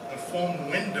the foam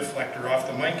wind deflector off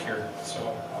the mic here,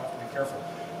 so I'll have to be careful.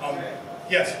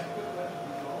 Yes?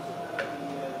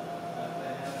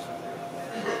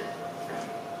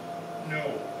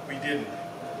 No, we didn't.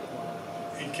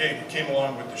 It came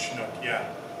along with the Chinook, yeah.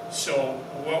 So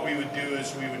what we would do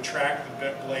is we would track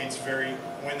the blades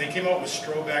when they came out with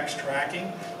Strobex tracking,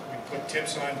 we'd put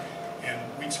tips on, and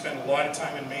we'd spend a lot of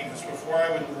time in maintenance. Before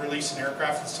I would release an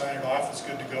aircraft and sign it off, it's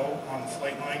good to go on the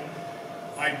flight line,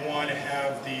 I'd want to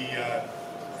have the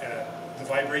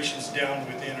vibrations down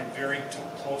within a very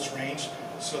close range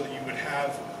so that you would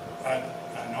have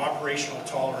an operational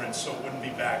tolerance so it wouldn't be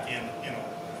back in,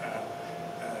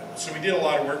 So we did a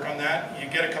lot of work on that. You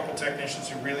get a couple technicians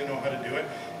who really know how to do it,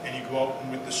 and you go out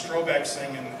and with the Strobex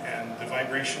thing and the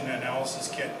vibration analysis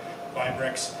kit,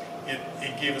 Vibrex,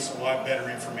 it gave us a lot better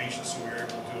information, so we were able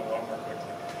to do it a lot more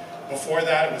quickly. Before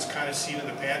that, it was kind of seat of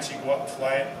the pants. You go up and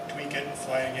fly it, tweak it,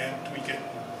 fly it again, tweak it.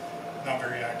 Not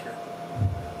very accurate.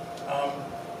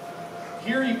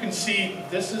 Here you can see,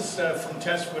 this is from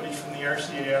test footage from the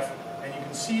RCAF, and you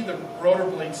can see the rotor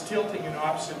blades tilting in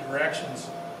opposite directions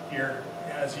here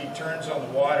as he turns on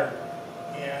the water.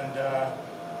 And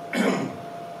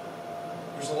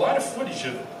there's a lot of footage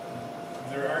of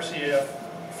the RCAF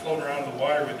floating around in the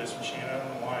water with this machine. I don't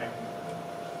know why.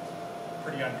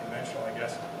 Pretty unconventional, I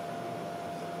guess.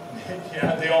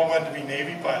 Yeah, they all wanted to be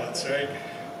Navy pilots, right?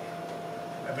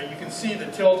 But you can see the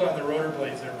tilt on the rotor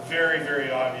blades. They're very,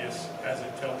 very obvious as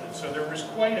it tilted. So there was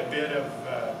quite a bit of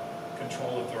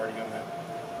control authority on that.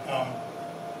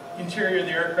 Interior of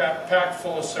the aircraft packed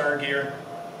full of SAR gear.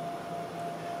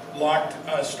 Locked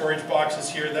storage boxes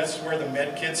here. That's where the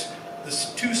med kits. The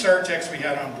two SAR techs we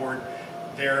had on board,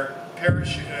 they're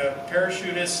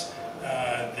parachutists,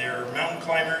 they're mountain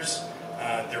climbers,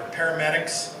 they're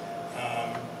paramedics.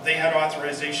 They had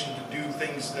authorization to do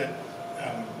things that,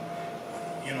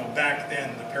 you know, back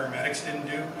then the paramedics didn't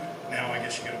do. Now I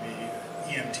guess you got to be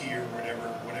EMT or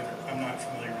whatever. I'm not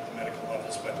familiar with the medical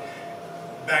levels, but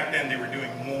back then they were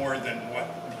doing more than what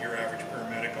your average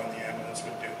paramedic on the ambulance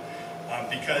would do.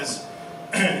 Because,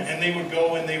 and they would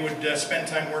go and they would spend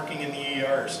time working in the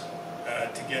ERs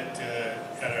to get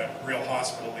at a real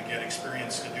hospital to get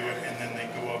experience to do it, and then they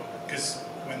go up, because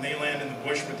when they land in the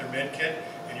bush with their med kit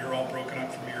and you're all broken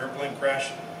up from your airplane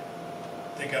crash,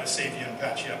 they got to save you and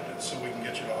patch you up so we can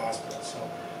get you to hospital. So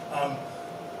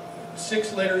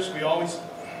 6 litters, we always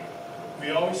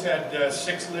had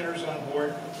 6 litters on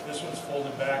board. This one's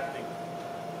folded back. They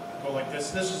go like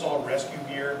this. This is all rescue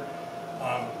gear.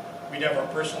 We'd have our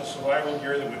personal survival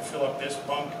gear that would fill up this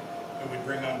bunk that we'd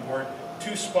bring on board.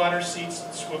 2 spotter seats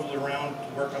that swiveled around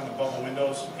to work on the bubble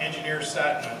windows. Engineers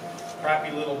sat in a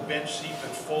crappy little bench seat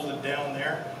that folded down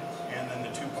there, and then the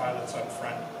 2 pilots up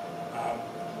front.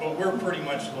 But we're pretty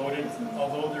much loaded.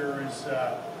 Although there is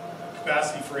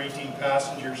capacity for 18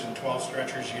 passengers and 12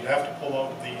 stretchers, you'd have to pull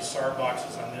out the SAR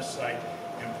boxes on this side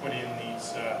and put in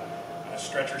these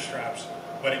stretcher straps.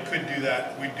 But it could do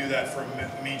that. We'd do that for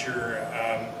a major,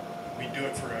 we'd do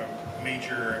it for a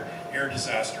major air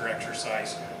disaster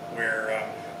exercise where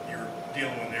you're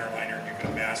dealing with an airliner and you're going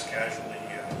to mass casualty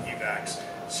evacs.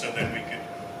 So then we could,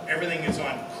 everything is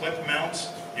on clip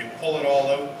mounts. You pull it all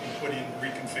out and put in,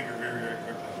 reconfigure very, very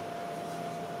quickly.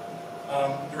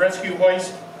 The rescue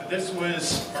hoist, this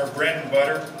was our bread and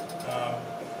butter.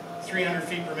 300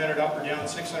 feet per minute up or down,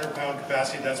 600 pound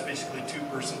capacity, that's basically 2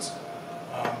 persons.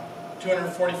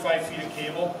 245 feet of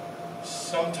cable.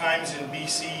 Sometimes in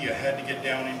BC you had to get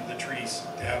down into the trees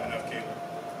to have enough cable.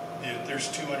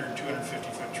 There's 200,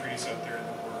 250 foot trees out there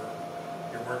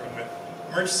that you're working with.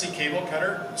 Emergency cable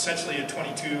cutter, essentially a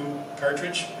 22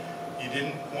 cartridge. You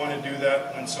didn't want to do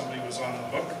that when somebody was on the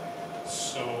hook,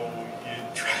 so you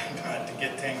try not to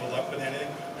get tangled up with anything,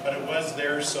 but it was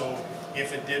there, so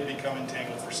if it did become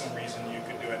entangled for some reason, you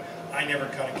could do it. I never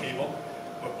cut a cable,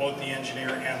 but both the engineer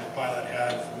and the pilot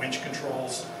have winch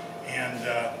controls, and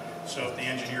so if the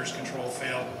engineer's control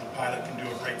failed, the pilot can do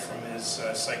it right from his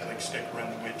cyclic stick, run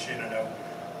the winch in and out.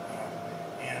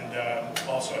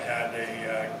 Also had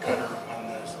a cutter on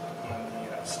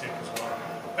the stick as well.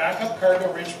 Backup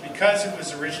cargo winch, because it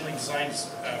was originally designed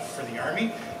for the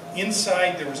Army,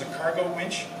 inside there was a cargo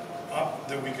winch up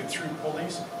that we could, through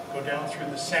pulleys, go down through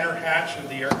the center hatch of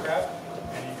the aircraft,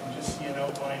 and you can just see an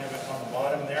outline of it on the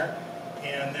bottom there,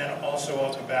 and then also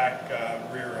out the back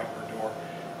rear upper door.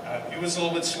 It was a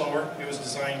little bit slower. It was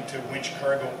designed to winch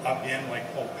cargo up in,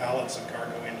 like pull pallets of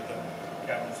cargo into the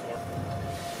cabin floor.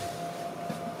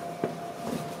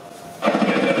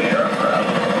 Into the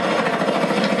aircraft.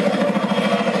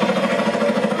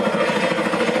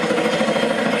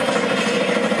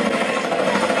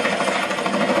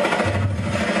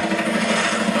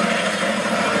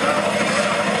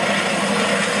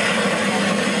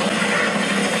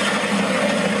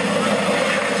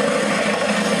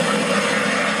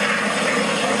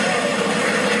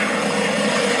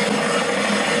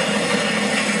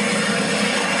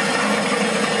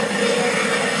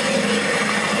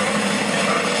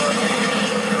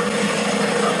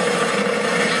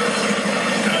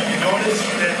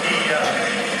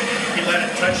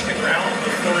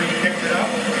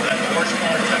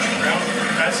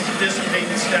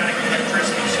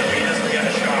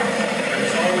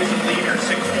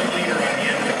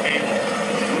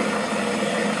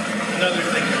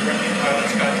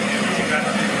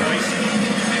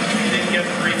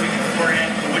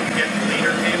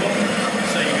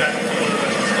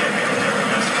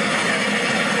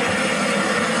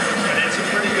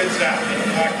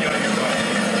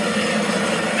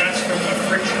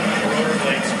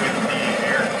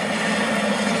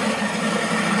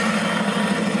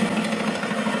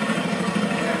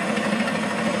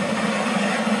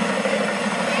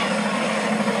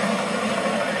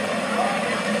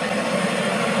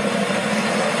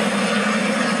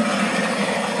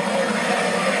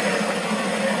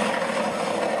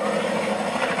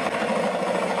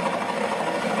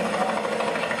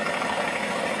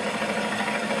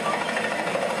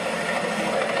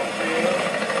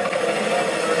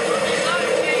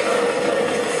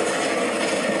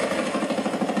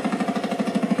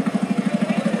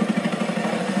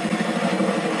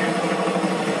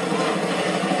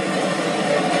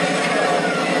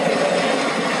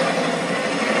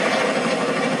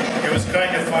 It was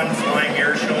kind of fun flying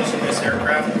air shows in this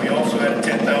aircraft. We also had a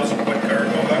 10,000 foot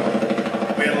cargo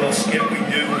hub. We had a little skit we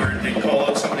do where they call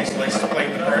out somebody's license plate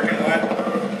in the parking lot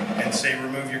and say,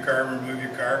 remove your car, remove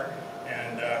your car.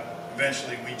 And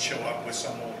eventually we'd show up with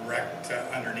some old wreck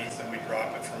underneath and we'd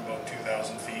drop it from about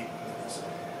 2,000 feet. It was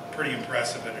pretty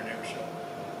impressive at an air show.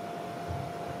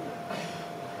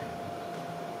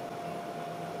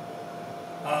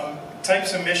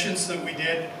 Types of missions that we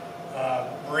did,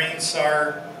 Marine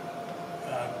SAR,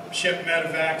 ship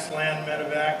medevacs, land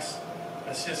medevacs,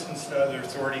 assistance to other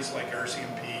authorities like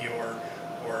RCMP or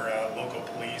local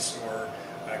police or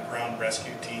ground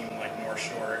rescue team like North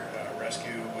Shore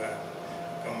Rescue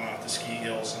going off the ski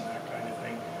hills and that kind of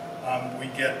thing. We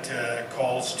get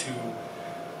calls to,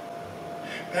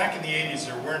 back in the 80s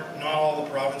there weren't, not all the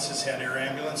provinces had air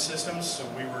ambulance systems, so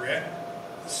we were it.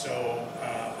 So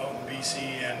out in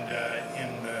BC and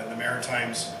in the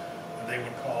Maritimes, they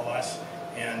would call us,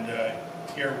 and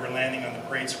here we're landing on the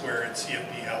parade square at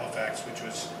CFB Halifax, which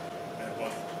was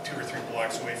about 2 or 3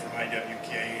 blocks away from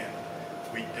IWK, and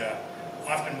we'd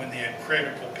often when they had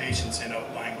critical patients in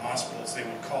outlying hospitals, they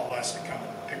would call us to come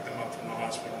and pick them up from the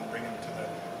hospital and bring them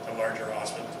to the larger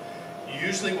hospitals.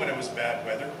 Usually when it was bad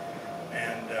weather,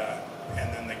 and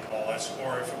then they call us,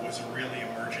 or if it was a really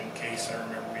emergent case. I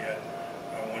remember we had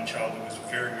one child who was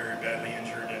very, very badly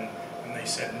injured, and they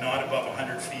said not above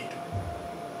 100 feet.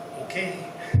 Okay.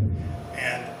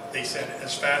 And they said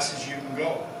as fast as you can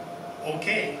go.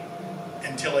 Okay.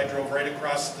 Until I drove right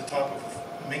across the top of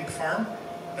a mink farm.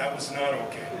 That was not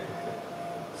okay.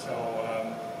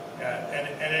 So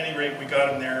at any rate, we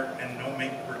got them there, and no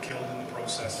mink were killed in the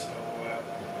process. So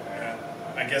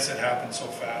I guess it happened so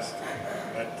fast.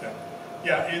 But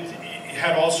yeah, it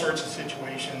had all sorts of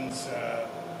situations.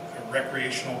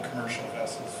 Recreational, commercial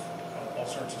vessels, all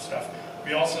sorts of stuff.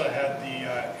 We also had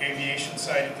the aviation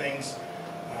side of things.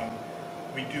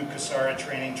 We do CASARA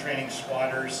training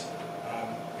spotters,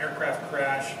 aircraft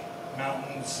crash,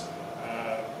 mountains,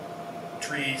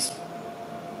 trees,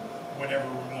 whatever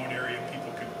remote area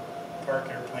people could park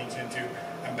airplanes into.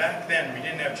 And back then we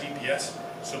didn't have GPS,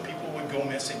 so people would go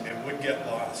missing, they would get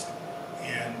lost.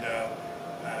 And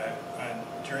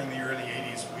during the early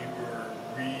 80s we were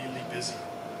really busy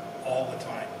all the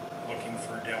time looking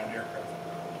for downed aircraft.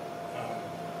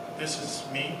 This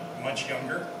is me, much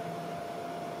younger,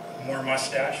 more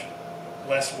mustache,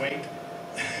 less weight,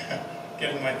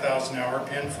 getting my 1,000-hour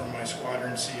pin from my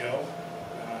squadron CO.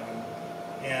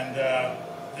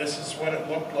 This is what it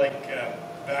looked like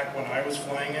back when I was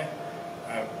flying it.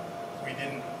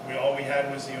 All we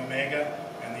had was the Omega,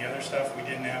 and the other stuff, we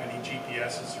didn't have any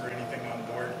GPSs or anything on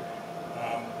board.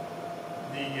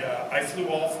 I flew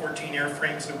all 14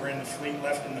 airframes that were in the fleet,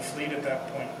 left in the fleet at that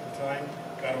point in time.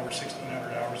 Got over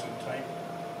 1,600 hours of type.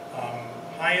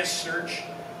 Highest search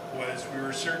was, we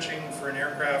were searching for an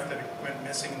aircraft that went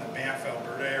missing in the Banff,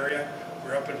 Alberta area.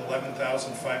 We're up at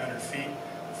 11,500 feet,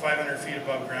 500 feet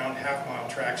above ground, half-mile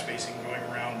track spacing going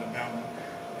around the mountain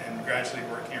and gradually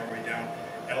working our way down.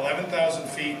 At 11,000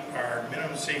 feet, our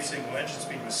minimum safe single engine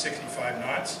speed was 65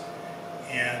 knots.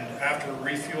 And after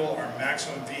refuel, our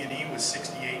maximum V&E was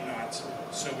 68 knots.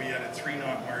 So we had a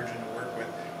 3-knot margin to work with.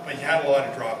 But you had a lot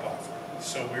of drop-off.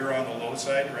 So we were on the low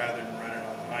side rather than running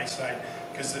on the high side.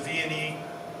 Because the V&E,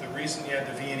 the reason you had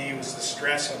the V&E was the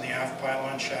stress on the aft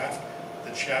pylon shaft,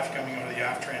 the shaft coming out of the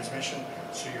aft transmission.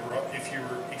 So if you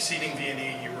were exceeding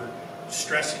V&E, you were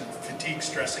fatigue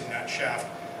stressing that shaft.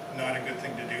 Not a good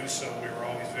thing to do, so we were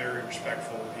always very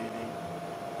respectful of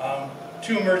V&E.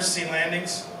 2 emergency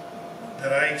landings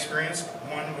that I experienced.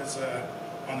 One was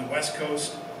on the west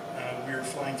coast. We were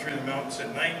flying through the mountains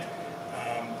at night,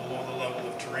 below the level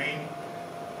of terrain.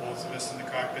 Both of us in the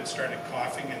cockpit started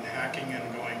coughing and hacking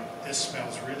and going, this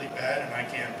smells really bad and I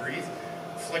can't breathe.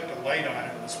 Flicked a light on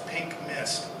it. It was pink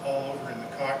mist all over in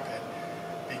the cockpit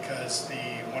because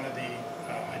one of the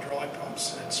hydraulic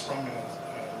pumps had sprung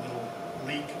a little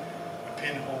leak, a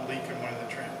pinhole leak in one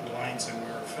of the lines, and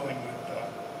we were filling with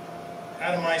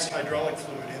atomized hydraulic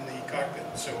fluid in the cockpit.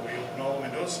 So we opened all the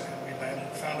windows and we landed,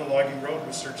 found a logging road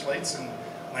with searchlights and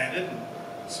landed, and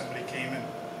somebody came and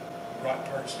brought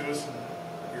parts to us, and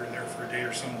we were there for a day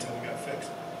or so until we got fixed.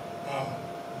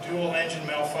 Dual engine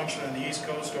malfunction on the east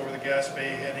coast over the Gas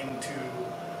Bay heading to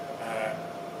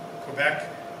Quebec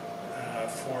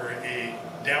for a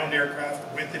downed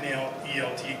aircraft with an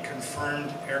ELT,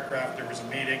 confirmed aircraft. There was a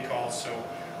mayday call, so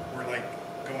we're like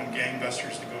going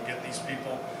gangbusters to go get these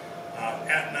people.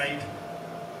 At night,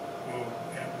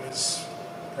 it was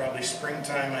probably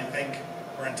springtime, I think.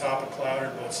 We're on top of cloud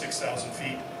at about 6,000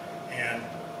 feet, and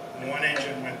one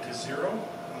engine went to 0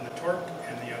 on the torque,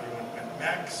 and the other one went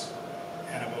max,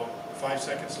 and about 5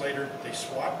 seconds later, they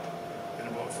swapped. And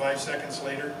about 5 seconds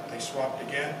later, they swapped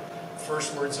again.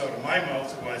 First words out of my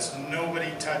mouth was,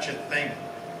 "Nobody touch a thing."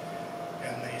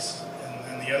 And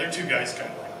then the other two guys kind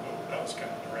of like, "Whoa, that was kind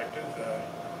of directive.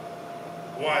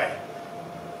 Why?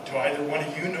 Do either one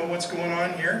of you know what's going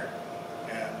on here?"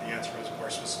 And the answer was, of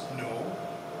course, was no.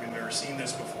 We've never seen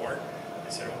this before. I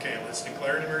said, "Okay, let's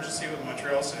declare an emergency with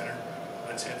Montreal Centre.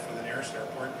 Let's head for the nearest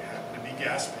airport." It happened to be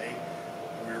Gaspé.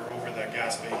 We were over the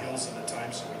Gaspé Hills at the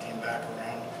time, so we came back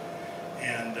around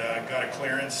and got a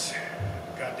clearance,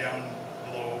 got down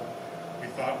below. We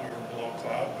thought we were below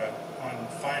cloud, but on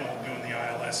final doing the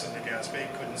ILS into Gaspé,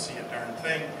 couldn't see a darn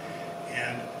thing.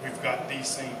 And we've got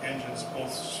these engines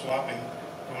both swapping,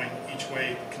 going each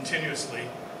way continuously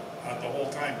the whole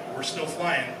time. But we're still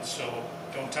flying, so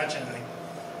don't touch anything.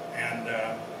 And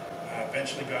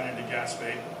eventually got into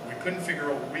Gaspé. We couldn't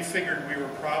figure out, we figured we were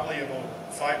probably about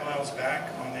 5 miles back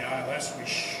on the ILS. We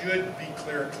should be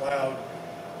clear of cloud,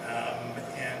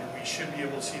 and we should be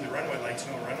able to see the runway lights,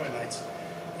 no runway lights.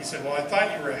 He said, "Well, I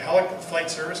thought you were a flight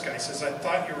service guy." He says, "I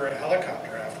thought you were a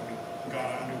helicopter," after we got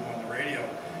onto him on the radio.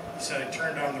 He said, "I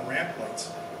turned on the ramp lights."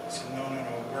 I said, no,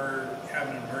 we're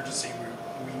having an emergency.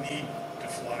 We need to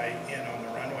fly in on the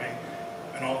runway."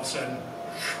 And all of a sudden,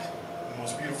 the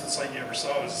most beautiful sight you ever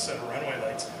saw was a set of runway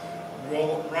lights.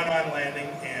 Run-on landing,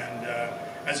 and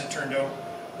as it turned out,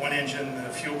 one engine, the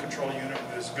fuel control unit,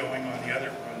 was going on the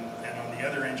other one, and on the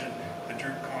other engine, the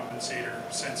droop compensator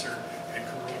sensor had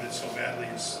corroded so badly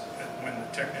that when the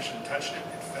technician touched it,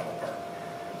 it fell apart.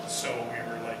 So we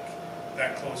were like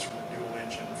that close from a dual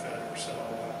engine failure. So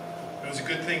it was a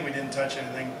good thing we didn't touch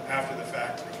anything after the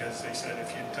fact, because they said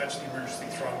if you'd touched the emergency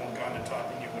throttle and gone to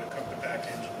topping, you would have cooked the back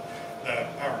engine, the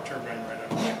power turbine right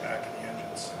out of the back of the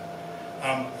engines.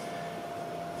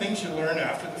 Things you learn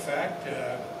after the fact,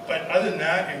 but other than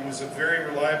that, it was a very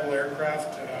reliable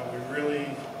aircraft. We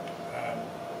really,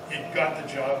 it got the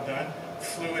job done.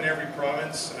 Flew in every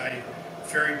province. I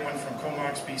ferried one from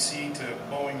Comox, BC to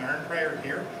Boeing Arnprior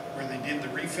here, where they did the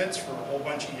refits for a whole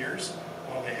bunch of years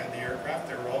while they had the aircraft.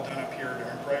 They were all done up here at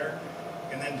Arnprior,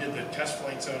 and then did the test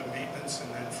flights out of maintenance,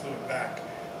 and then flew it back.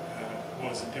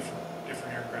 Was a different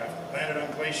aircraft. Landed on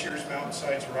glaciers,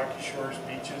 mountainsides, rocky shores,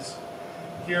 beaches.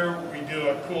 Here we do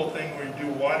a cool thing where we do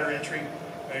water entry.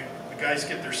 The guys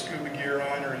get their scuba gear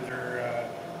on, or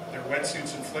their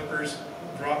wetsuits and flippers,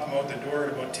 drop them out the door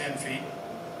at about 10 feet,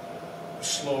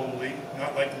 slowly,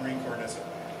 not like the Marine Corps does it.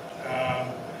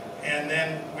 And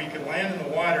then we could land in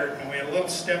the water, and we had a little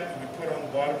step that we put on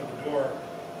the bottom of the door,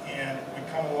 and we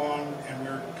come along, and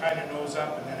we're kind of nose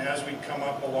up, and then as we come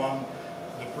up along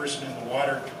the person in the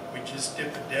water, we just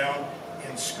dip it down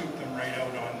and scoop them right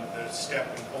out onto the step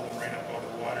and pull them right up out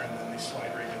of the water, and then they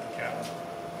slide right into the cabin.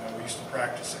 We used to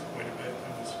practice it quite a bit.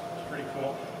 It was pretty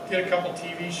cool. Did a couple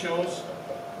TV shows.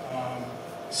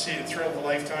 See the Thrill of a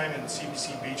Lifetime and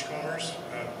CBC Beachcombers.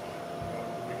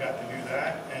 We got to do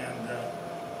that, and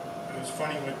it was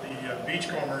funny with the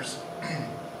Beachcombers.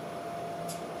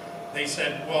 They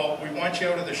said, "Well, we want you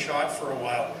out of the shot for a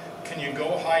while. Can you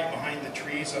go hide behind the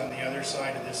trees on the other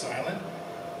side of this island?"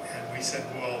 And we said,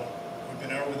 "Well, we've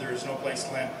been over, there's no place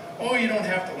to land." "Oh, you don't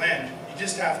have to land, you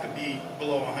just have to be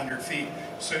below 100 feet.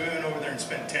 So we went over there and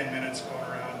spent 10 minutes going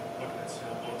around looking at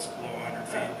sailboats below 100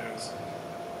 feet. It was,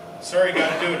 sorry,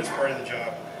 got to do it, it's part of the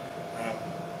job.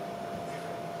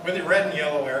 With a red and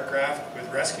yellow aircraft, with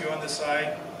rescue on the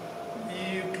side,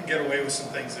 you can get away with some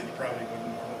things that you probably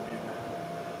wouldn't normally be able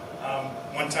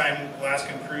to. One time,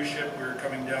 Alaskan cruise ship, we were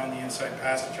coming down the Inside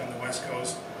Passage on the west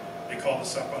coast. They called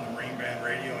us up on the Marine Band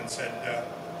radio and said,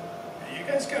 "You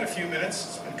guys got a few minutes?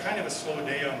 It's been kind of a slow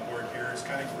day on board here. It's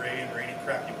kind of gray and rainy,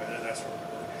 crappy weather," that's where we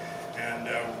were. And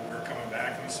we were coming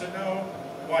back, and we said, "No,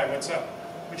 why, what's up?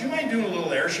 Would you mind doing a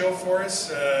little air show for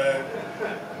us?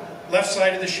 Left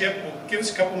side of the ship, will give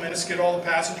us a couple minutes, get all the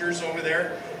passengers over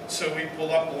there." So we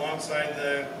pull up alongside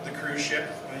the cruise ship,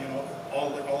 you know,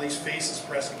 all these faces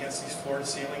pressed against these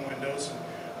floor-to-ceiling windows, and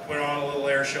put on a little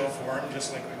air show for them,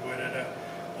 just like we would at a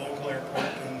local airport.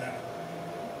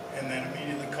 And then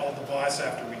immediately called the boss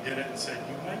after we did it and said,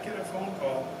 "You might get a phone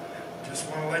call. Just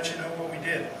want to let you know what we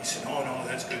did." He said, "Oh no,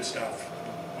 that's good stuff."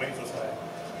 Wave the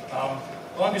flag.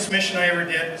 Longest mission I ever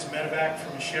did was medevac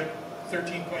from a ship,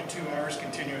 13.2 hours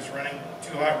continuous running,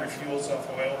 2 hot refuels off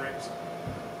oil rigs.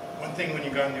 One thing when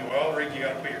you go on the oil rig, you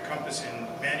got to put your compass in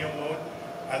manual mode.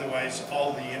 Otherwise,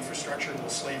 all the infrastructure will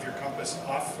slave your compass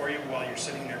off for you while you're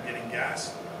sitting there getting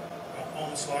gas.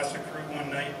 Almost lost a crew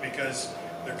one night because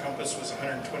their compass was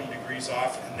 120 degrees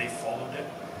off and they followed it.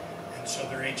 And so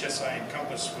their HSI and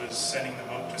compass was sending them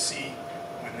out to sea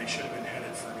when they should have been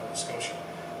headed for Nova Scotia.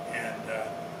 And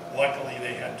luckily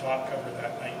they had top cover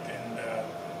that night, and the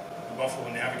Buffalo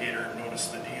Navigator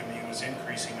noticed the DME was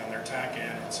increasing on their tack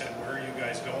end and said, "Where are you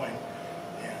guys going?"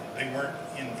 And they weren't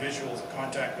in visual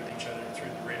contact with each other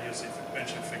through the radios. They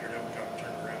eventually figured out we got them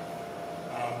turned around.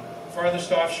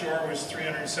 Farthest offshore was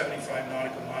 375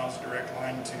 nautical miles direct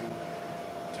line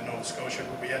to Nova Scotia,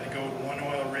 but we had to go to one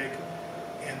oil rig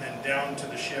and then down to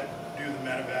the ship, do the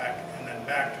medevac, and then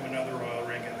back to another oil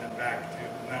rig, and then back to,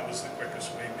 and that was the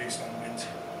quickest way based on winds,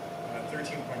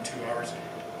 13.2 hours.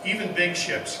 Even big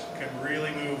ships can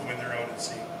really move when they're out at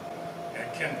sea.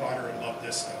 And Ken Potter would love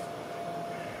this stuff.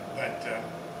 But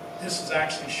this is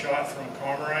actually shot from a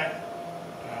Cormorant,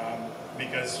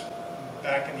 because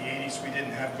back in the 80s we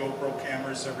didn't have GoPro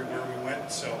cameras everywhere we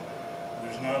went, so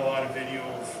there's not a lot of video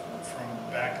from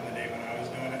back in the day when I was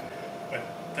doing it. But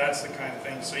that's the kind of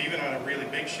thing. So even on a really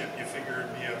big ship, you figure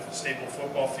it'd be a stable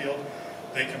football field.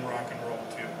 They can rock and roll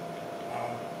too.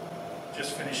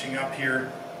 Just finishing up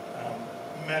here,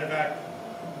 medevac,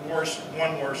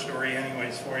 one war story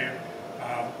anyways for you.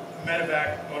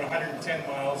 Medevac, about 110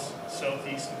 miles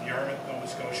southeast of Yarmouth, Nova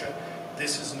Scotia.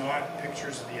 This is not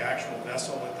pictures of the actual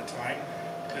vessel at the time.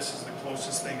 This is the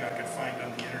closest thing I could find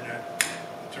on the internet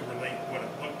to relate what it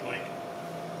looked like.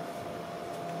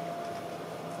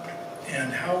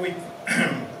 And how we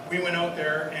we went out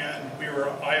there, and we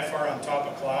were IFR on top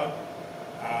of cloud.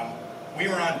 We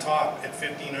were on top at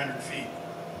 1,500 feet,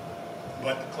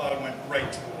 but the cloud went right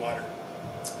to the water.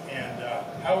 And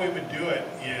how we would do it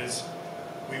is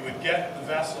we would get the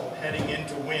vessel heading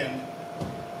into wind.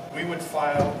 We would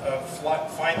find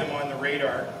them on the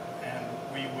radar, and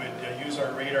we would use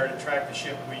our radar to track the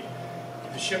ship.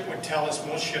 The ship would tell us,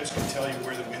 most ships can tell you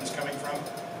where the wind's coming from,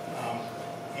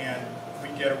 and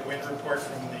we'd get a wind report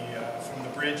from the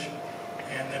bridge,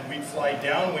 and then we'd fly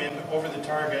downwind over the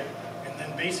target, and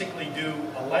then basically do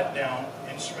a letdown,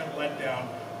 instrument letdown,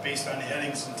 based on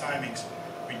headings and timings.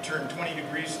 We'd turn 20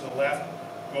 degrees to the left,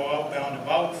 go outbound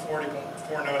about 4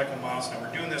 nautical miles. Now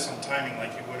we're doing this on timing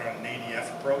like you would on an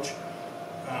ADF approach,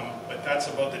 but that's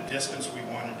about the distance we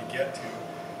wanted to get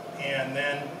to. And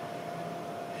then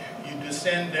you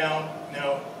descend down.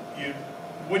 Now you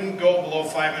wouldn't go below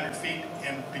 500 feet,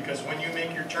 and because when you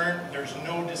make your turn, there's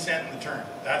no descent in the turn.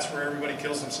 That's where everybody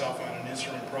kills themselves on an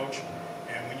instrument approach.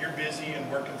 And when you're busy and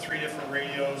working 3 different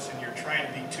radios and you're trying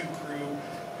to be 2 crew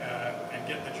and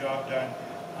get the job done,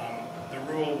 the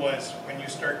rule was when you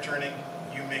start turning,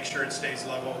 you make sure it stays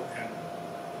level and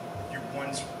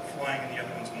one's flying and the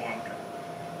other one's monitoring.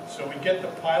 So we get the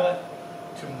pilot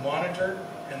to monitor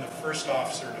and the first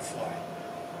officer to fly,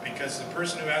 because the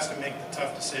person who has to make the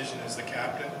tough decision is the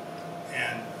captain,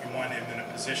 and you want him in a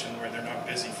position where they're not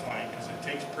busy flying, because it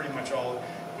takes pretty much all,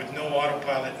 with no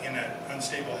autopilot in an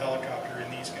unstable helicopter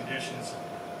in these conditions,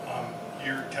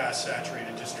 you're task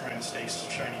saturated just trying to stay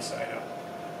shiny side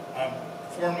up.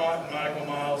 4 nautical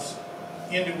miles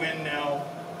into wind now,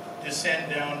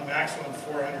 descend down maximum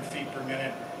 400 feet per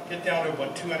minute, get down to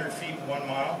about 200 feet in 1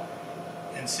 mile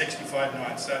and 65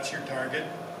 knots. That's your target.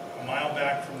 A mile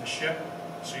back from the ship,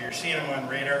 so you're seeing them on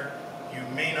radar. You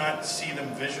may not see them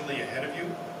visually ahead of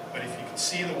you, but if you can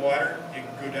see the water, you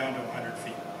can go down to 100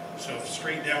 feet. So if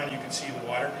straight down you can see the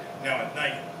water. Now at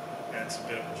night, that's a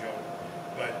bit of a joke,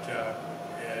 but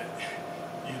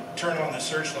you turn on the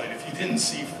searchlight. If you didn't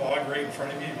see fog right in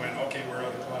front of you, you went, okay, we're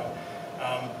out of cloud.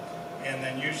 And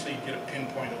then usually you get a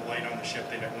pinpoint of light on the ship.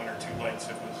 They'd have 1 or 2 lights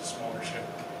if it was a smaller ship.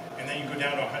 And then you go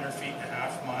down to 100 feet and a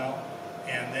half mile.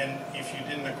 And then if you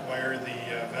didn't acquire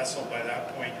the vessel by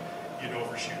that point, you'd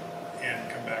overshoot and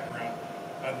come back around.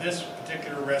 This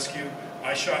particular rescue,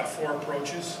 I shot 4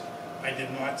 approaches. I did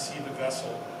not see the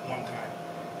vessel one time.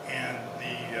 And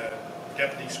the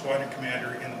deputy squadron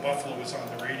commander in the Buffalo was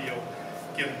on the radio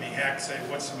giving me heck, say,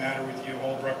 what's the matter with you,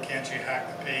 Holbrook? Can't you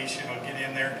hack the pace, get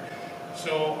in there?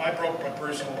 So I broke my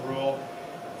personal rule,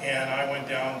 and I went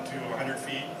down to 100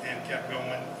 feet and kept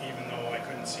going, even though I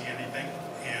couldn't see anything.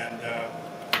 And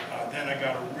then I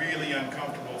got a really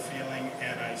uncomfortable feeling,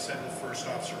 and I said to the first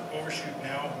officer, overshoot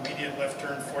now, immediate left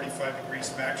turn, 45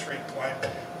 degrees, max rate climb,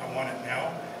 I want it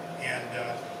now. And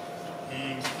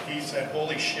he said,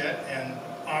 holy shit, and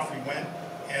off we went,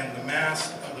 and the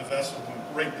mast of the vessel went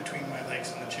right between my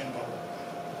legs and the chin bubble.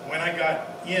 When I got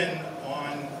in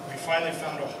we finally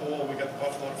found a hole. We got the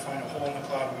Buffalo to find a hole in the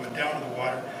cloud. We went down to the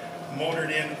water, motored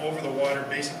in over the water,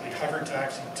 basically hover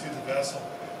taxied to the vessel.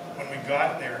 When we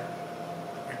got there,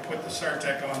 we put the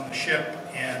SARTEC on the ship,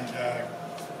 and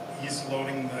he's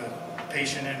loading the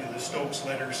patient into the Stokes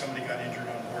litter. Somebody got injured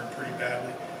on board pretty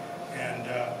badly. And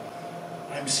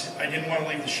I didn't want to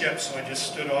leave the ship, so I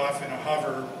just stood off in a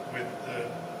hover with the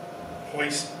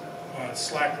hoist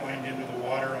slack lined into the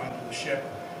water onto the ship,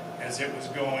 as it was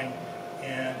going,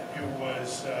 and it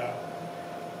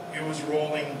was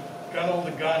rolling gunnel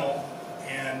to gunnel,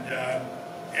 and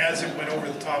as it went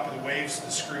over the top of the waves,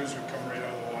 the screws would come right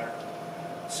out of the water.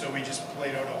 So we just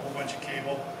played out a whole bunch of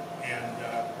cable, and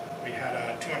we had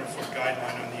a 200-foot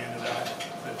guideline on the end of that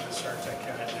the Sartec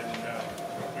had, and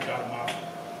we got them off.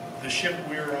 The ship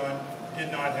we were on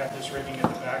did not have this rigging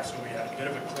at the back, so we had a bit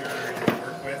of a clear area to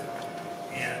work with.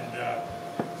 And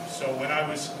so when I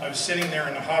was sitting there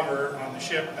in the hover on the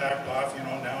ship, backed off,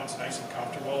 now it's nice and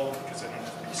comfortable because I don't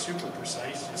have to be super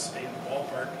precise, just stay in the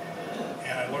ballpark.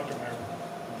 And I looked at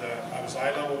I was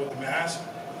eye level with the mast,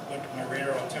 looked at my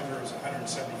radar altimeter, it was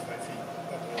 175 feet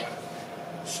above the water.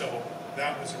 So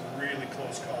that was a really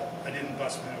close call. I didn't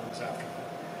bust my nose after that.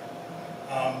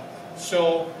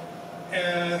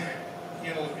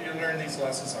 You learn these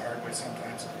lessons the hard way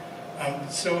sometimes.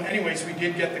 So anyways, we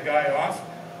did get the guy off.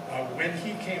 When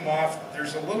he came off,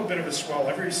 there's a little bit of a swell.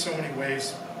 Every so many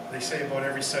waves, they say about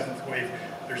every 7th wave,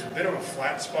 there's a bit of a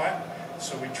flat spot.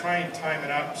 So we try and time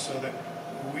it up so that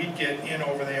we'd get in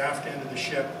over the aft end of the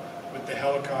ship with the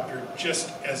helicopter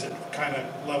just as it kind of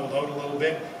leveled out a little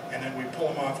bit, and then we pull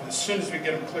them off. And as soon as we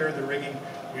get them clear of the rigging,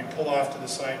 we pull off to the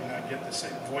side and I'd get the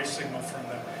voice signal from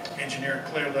the engineer,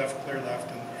 clear left,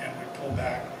 and we pull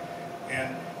back.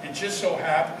 And it just so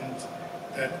happened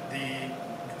that the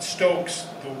Stokes,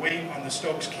 the weight on the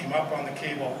Stokes came up on the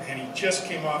cable, and he just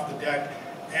came off the deck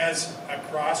as a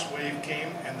cross wave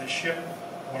came, and the ship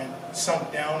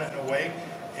sunk down and away,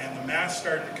 and the mast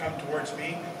started to come towards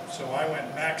me, so I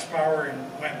went max power and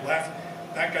went left.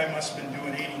 That guy must have been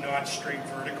doing 80 knots straight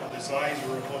vertical. His eyes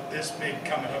were about this big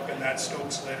coming up in that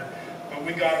Stokes litter, but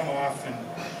we got him off, and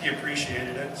he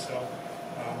appreciated it, so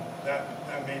that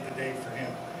made the day for him.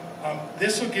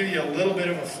 This will give you a little bit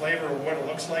of a flavor of what it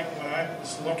looks like when I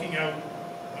was looking out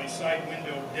my side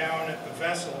window down at the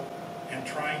vessel and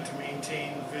trying to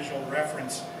maintain visual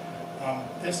reference.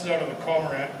 This is out of a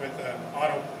cormorant with an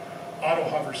auto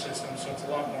hover system, so it's a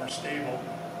lot more stable.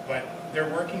 But they're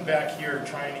working back here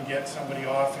trying to get somebody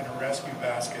off in a rescue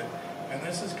basket, and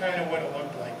this is kind of what it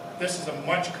looked like. This is a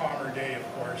much calmer day, of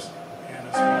course, and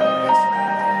a smaller vessel.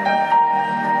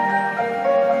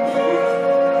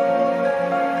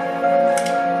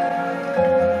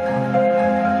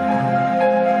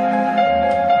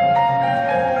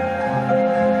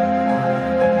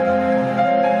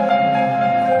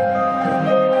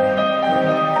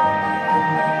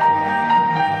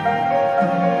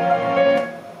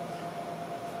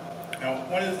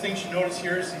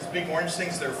 Here is these big orange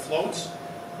things, they're floats,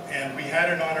 and we had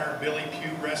it on our Billy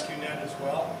Pugh rescue net as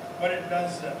well. What it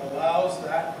does is it allows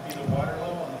that to be the water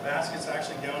level, and the basket's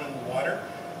actually down in the water,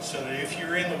 so that if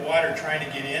you're in the water trying to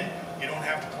get in, you don't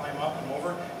have to climb up and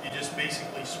over. You just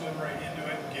basically swim right into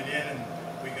it and get in, and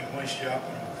we can hoist you up.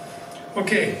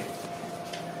 Okay.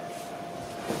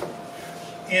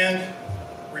 And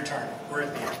retirement. We're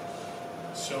at the end.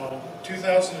 So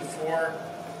 2004,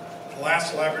 the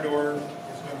last Labrador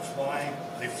going to fly.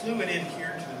 They flew it in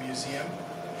here to the museum,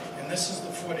 and this is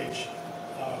the footage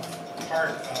of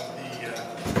part of the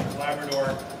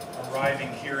Labrador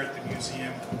arriving here at the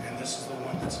museum, and this is the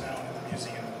one that's now in the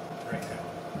museum right now.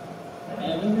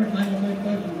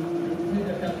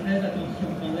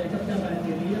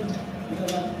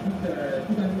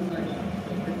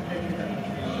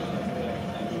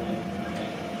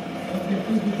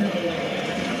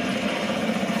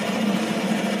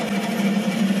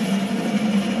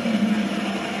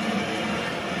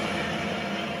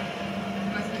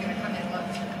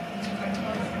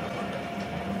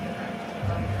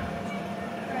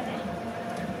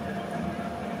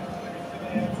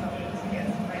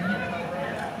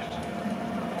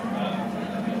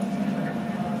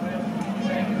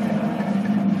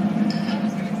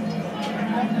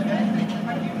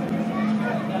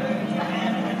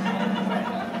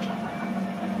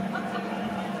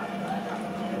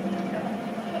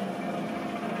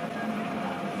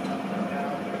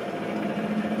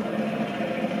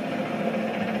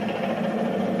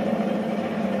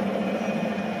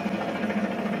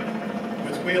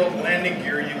 Wheeled landing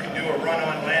gear, you can do a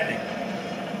run-on landing.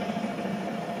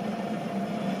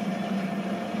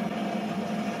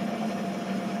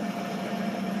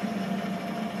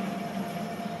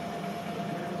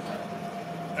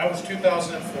 That was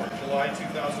 2004, July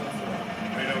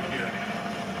 2004, right out here.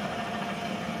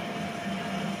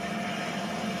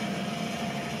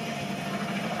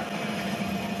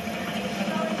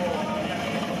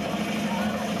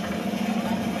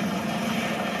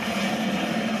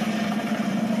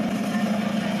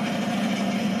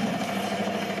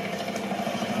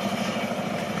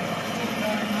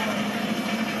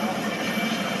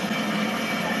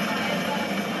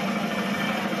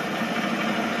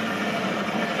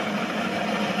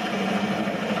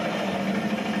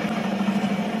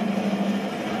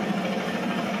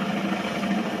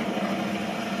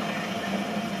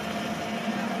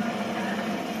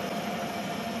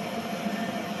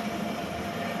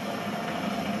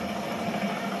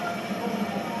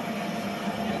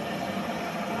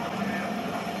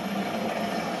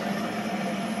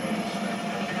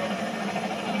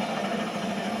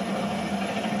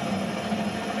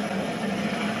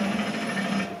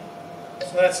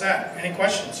 So that's that. Any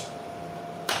questions?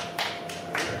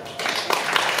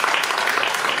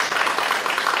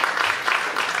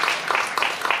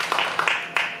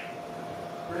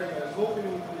 Greg, I was hoping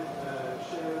you could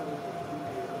share with the group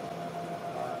here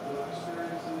your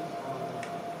experiences on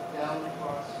down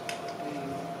across the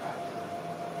factory.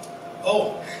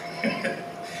 Oh,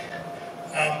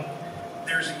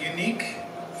 there's a unique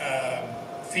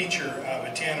feature of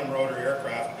a tandem rotor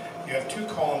aircraft. You have two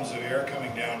columns of air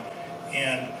coming down,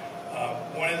 and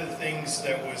one of the things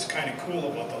that was kind of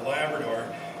cool about the Labrador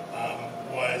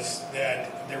was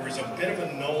that there was a bit of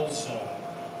a null zone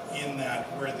in that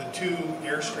where the two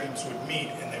airstreams would meet,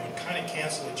 and they would kind of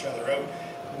cancel each other out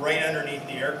right underneath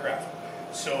the aircraft.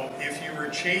 So if you were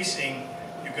chasing,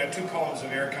 you've got two columns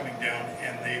of air coming down,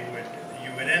 and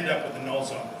you would end up with a null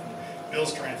zone.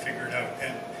 Bill's trying to figure it out,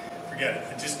 and forget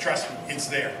it. Just trust me, it's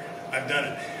there. I've done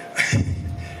it.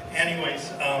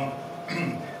 Anyways,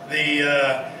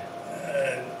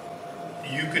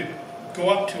 you could go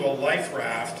up to a life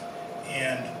raft,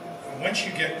 and once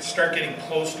you start getting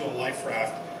close to a life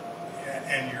raft,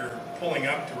 and you're pulling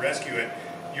up to rescue it,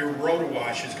 your rotor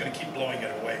wash is going to keep blowing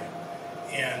it away.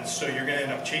 And so you're going to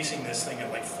end up chasing this thing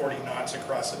at like 40 knots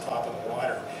across the top of the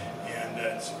water. And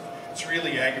it's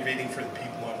really aggravating for the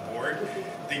people on board.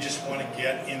 They just want to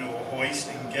get into a hoist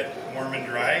and get warm and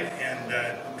dry, and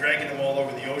dragging them all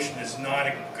over the ocean is not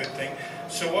a good thing.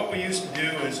 So what we used to do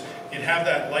is you'd have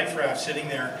that life raft sitting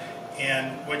there,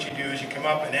 and what you do is you come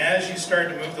up, and as you start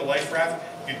to move the life raft,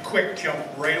 you'd quick jump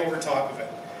right over top of it.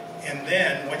 And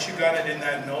then once you got it in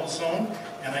that null zone,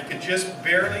 and I could just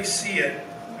barely see it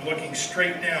looking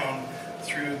straight down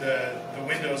through the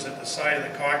windows at the side of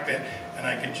the cockpit, and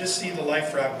I could just see the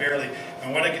life raft barely.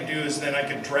 And what I could do is then I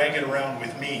could drag it around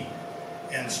with me.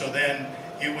 And so then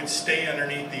it would stay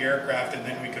underneath the aircraft, and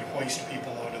then we could hoist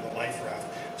people out of the life raft.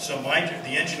 So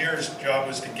the engineer's job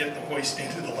was to get the hoist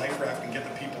into the life raft and get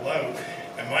the people out.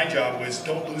 And my job was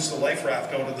don't lose the life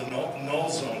raft out of the null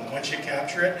zone. Once you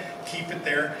capture it, keep it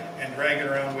there and drag it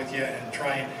around with you and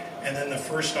try and then the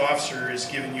first officer is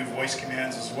giving you voice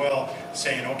commands as well,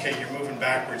 saying, okay, you're moving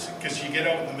backwards. Because you get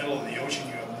out in the middle of the ocean,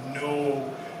 you have no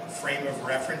frame of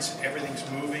reference. Everything's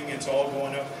moving. It's all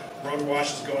going up. Rotor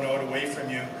wash is going out away from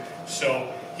you.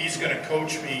 So he's going to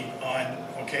coach me on,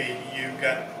 okay, you've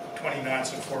got 20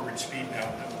 knots of forward speed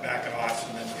now, back it off,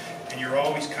 and you're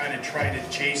always kind of trying to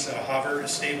chase a hover, a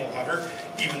stable hover,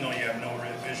 even though you have no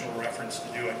visual reference to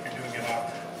do it. You're doing it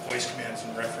off voice commands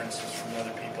and references from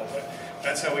other people. But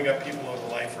that's how we got people out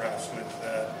of life rafts with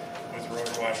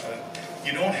rotor wash.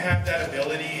 You don't have that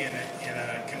ability in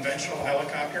a conventional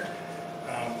helicopter,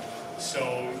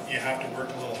 so you have to work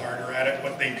a little harder at it.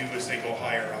 What they do is they go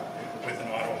higher up with an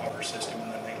auto hover system,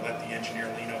 and then they let the engineer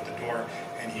lean out the door,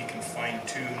 and he can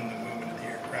fine-tune the movement of the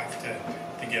aircraft to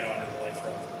get onto the life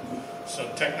raft. So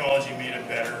technology made it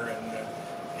better, and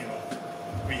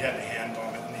we had to hand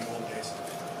bomb it in the old days.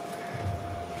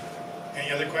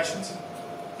 Any other questions?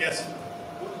 Yes?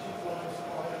 What did you fly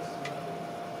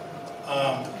as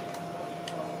pilots?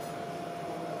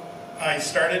 I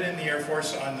started in the Air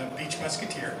Force on the Beach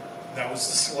Musketeer. That was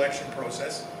the selection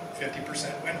process.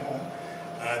 50% went home.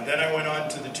 Then I went on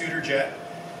to the Tudor jet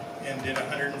and did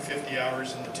 150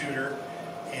 hours in the Tudor.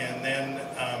 And then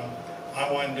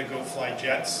I wanted to go fly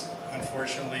jets.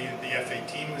 Unfortunately, the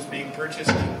F-18 was being purchased,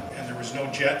 and there was no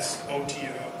jets,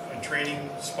 training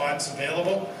spots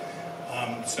available.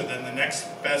 So then the next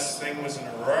best thing was an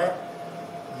Aurora.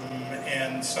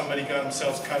 And somebody got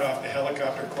themselves cut off the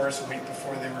helicopter course a week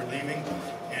before they were leaving.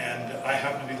 And I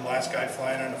happened to be the last guy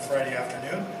flying on a Friday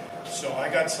afternoon. So I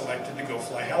got selected to go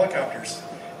fly helicopters.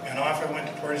 And off I went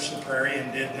to Portage la Prairie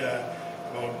and did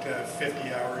about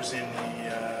 50 hours in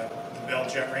the Bell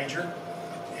Jet Ranger.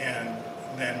 And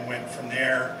then went from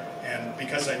there. And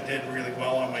because I did really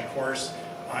well on my course,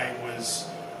 I was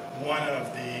one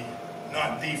of the,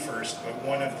 not the first, but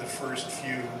one of the first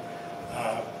few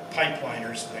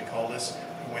pipeliners, they called us,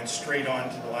 who went straight on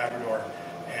to the Labrador.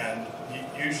 And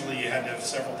usually you had to have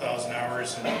several thousand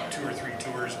hours and 2 or 3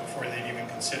 tours before they'd even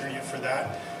consider you for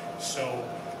that. So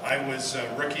I was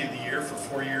Rookie of the Year for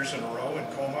 4 years in a row in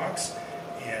Comox.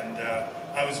 And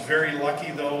I was very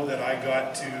lucky, though, that I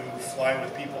got to fly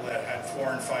with people that had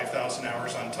 4,000 and 5,000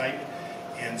 hours on type.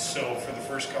 And so for the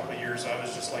first couple of years, I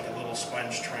was just like a little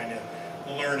sponge trying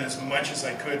to learn as much as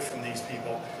I could from these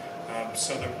people.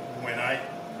 So that when I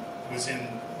was in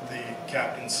the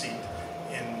captain's seat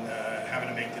in having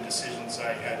to make the decisions,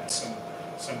 I had some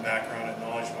background and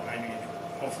knowledge behind me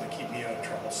to hopefully keep me out of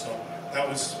trouble. So that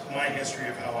was my history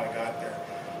of how I got there.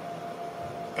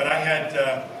 But I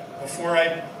had, before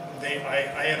I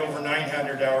had over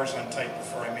 900 hours on type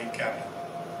before I made captain.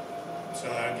 So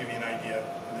that'll give you an idea.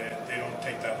 They don't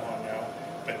take that long now.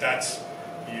 But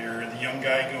you're the young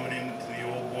guy going into the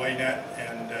old boy net,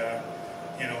 and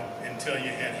you know, until you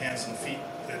had hands and feet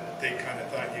that they kind of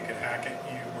thought you could hack it,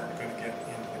 you weren't going to get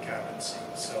into the cabin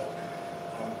seat. So,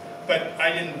 but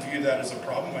I didn't view that as a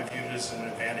problem. I viewed it as an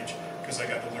advantage because I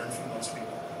got to learn from those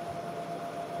people.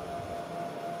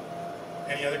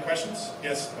 Any other questions?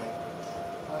 Yes,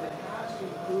 Mike. The cast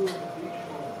and crew of the beach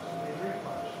homes, they drink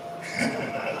much.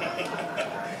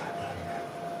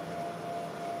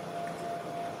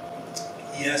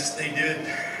 Yes, they did.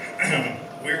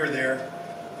 We were there.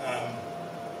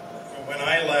 When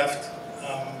I left,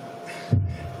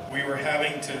 we were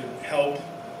having to help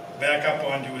back up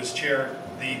onto his chair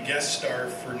the guest star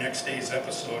for next day's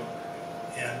episode,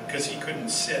 and because he couldn't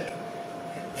sit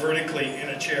vertically in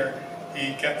a chair,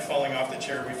 he kept falling off the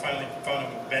chair. We finally found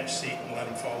him a bench seat and let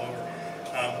him fall over.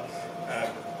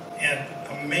 And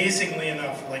amazingly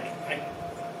enough,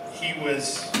 he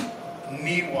was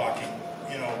knee walking,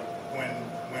 you know,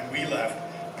 when we left.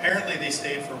 Apparently they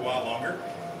stayed for a while longer,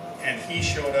 and he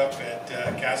showed up at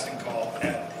casting call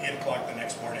at 8 o'clock the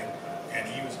next morning, and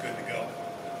he was good to go.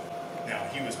 Now,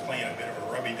 he was playing a bit of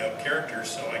a rubby-dub character,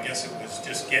 so I guess it was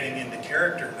just getting into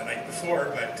character the night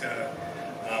before, but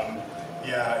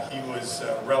yeah, he was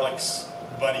Relic's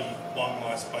buddy,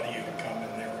 long-lost buddy who had come,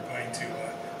 and they were going to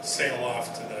sail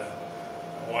off to the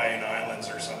Hawaiian Islands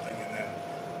or something, and then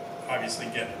obviously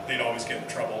they'd always get in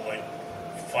trouble like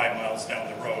 5 miles down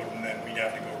the road, and then we'd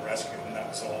have to go rescue him. That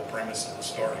was the whole premise of the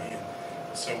story. And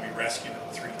so we rescued him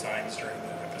 3 times during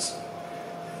that episode.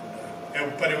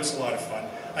 But it was a lot of fun.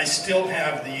 I still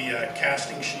have the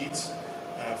casting sheets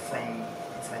from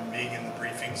being in the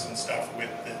briefings and stuff with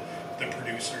the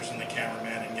producers and the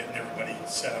cameraman and getting everybody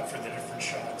set up for the different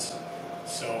shots.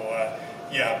 So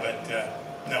yeah, but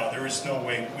no, there was no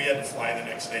way. We had to fly the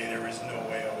next day. There was no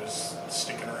way I was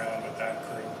sticking around with that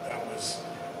crew.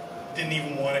 Didn't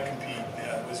even want to compete.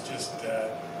 Yeah, it was just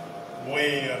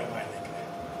way out of my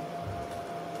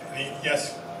league.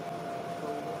 Yes?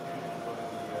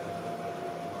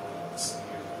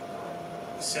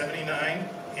 79,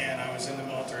 and I was in the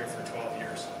military for 12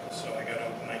 years. So I got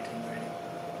out in 1990,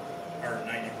 or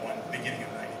 91, beginning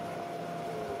of 91.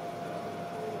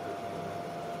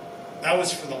 That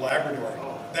was for the Labrador.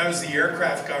 That was the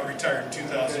aircraft got retired in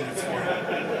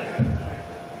 2004.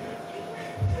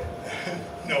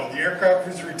 No, the aircraft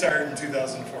was retired in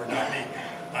 2004, not me.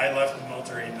 I left the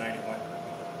military in 91.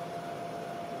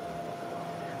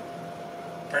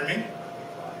 Pardon me?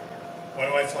 What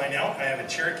do I fly now? I have a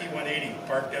Cherokee 180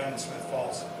 parked down in Smith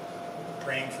Falls,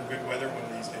 praying for good weather one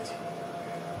of these days.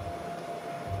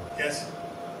 Yes?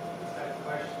 Just had a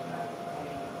question that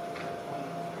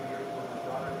 23 years ago, my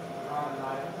daughter, Ron and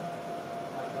I,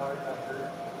 my daughter got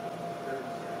hurt,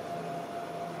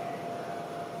 and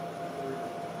we were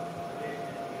taking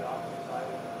it to the opposite side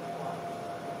of the clock.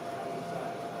 I was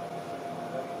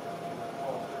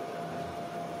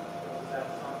is that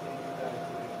something you guys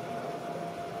would clean up for?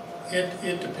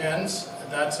 It depends.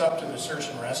 That's up to the Search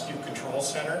and Rescue Control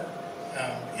Center.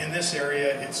 In this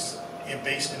area, it's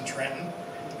based in Trenton,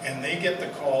 and they get the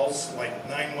calls, like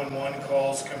 911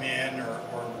 calls come in or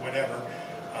whatever,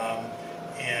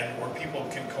 or people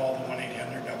can call the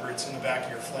 1-800 number. It's in the back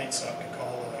of your flight sup to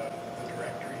call the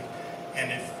directory.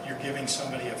 And if you're giving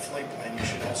somebody a flight plan, you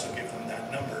should also give them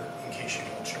that number in case you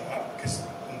don't show up, because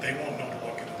they won't know to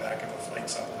look at the back of a flight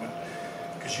supplement,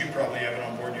 because you probably have it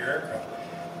on board your aircraft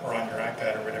or on your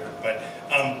iPad or whatever. But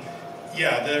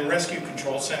yeah, the Rescue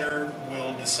Control Center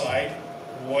will decide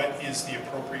what is the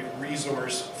appropriate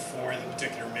resource for the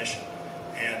particular mission.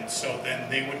 And so then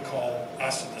they would call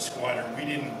us at the squadron. We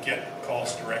didn't get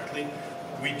calls directly.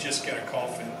 We'd just get a call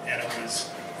from, and it was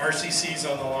RCC's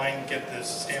on the line, get the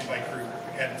standby crew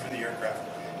heading for the aircraft.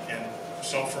 And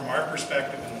so from our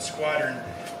perspective in the squadron,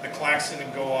 the klaxon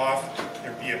would go off,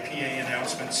 there'd be a PA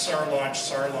announcement, SAR launch,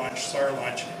 SAR launch, SAR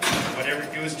launch, whatever.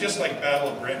 It was just like Battle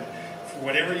of Britain. For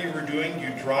whatever you were doing,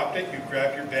 you dropped it, you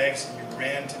grabbed your bags, and you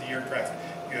ran to the aircraft.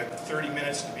 You had 30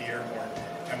 minutes to be airborne.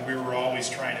 And we were always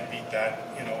trying to beat that,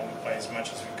 you know, by as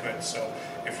much as we could. So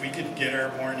if we could get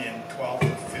airborne in 12 to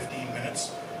 15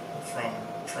 minutes from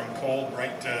cold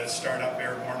right to start up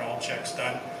airborne, all checks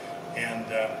done, and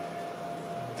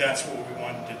that's what we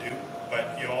wanted to do.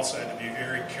 But you also had to be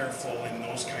very careful in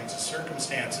those kinds of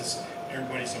circumstances.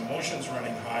 Everybody's emotions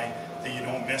running high, that you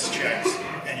don't miss checks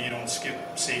and you don't skip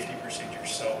safety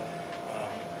procedures. So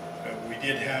we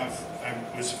did have, I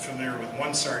was familiar with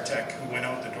one SAR tech who went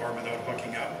out the door without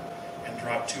hooking up and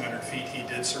dropped 200 feet. He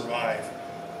did survive,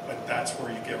 but that's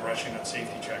where you get rushing on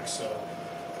safety checks. So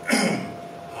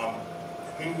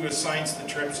who assigns the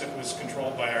trips. It was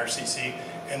controlled by RCC,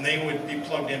 and they would be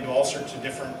plugged into all sorts of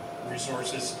different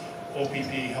resources,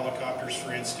 OPP, helicopters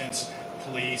for instance,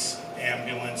 police,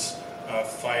 ambulance,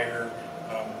 fire,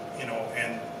 you know,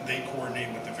 and they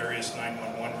coordinate with the various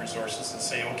 911 resources and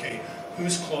say, okay,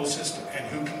 who's closest and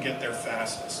who can get there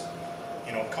fastest.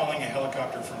 You know, calling a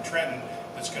helicopter from Trenton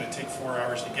that's going to take 4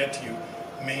 hours to get to you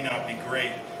may not be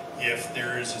great if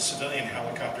there is a civilian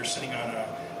helicopter sitting on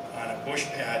a bush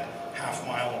pad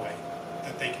half-mile away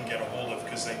that they can get a hold of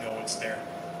because they know it's there.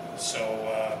 So,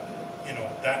 you know,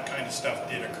 that kind of stuff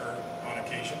did occur on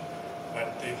occasion.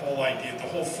 But the whole idea, the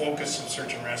whole focus of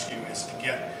search and rescue is to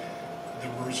get the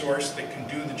resource that can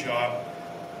do the job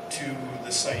to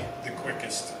the site the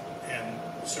quickest. And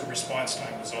so response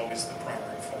time was always the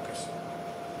primary focus.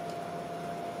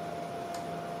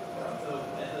 So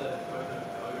when the photo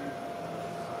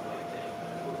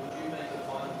would you make the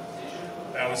final decision?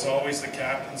 That was always the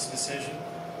captain's decision.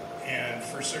 And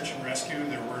for search and rescue,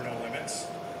 there were no limits.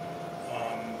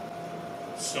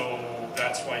 So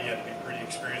that's why you had to be pretty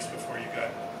experienced before you got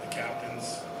the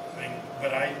captain's thing.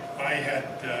 But I had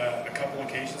a couple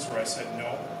occasions where I said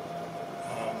no.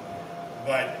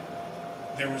 But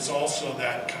there was also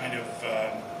that kind of,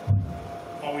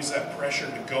 always that pressure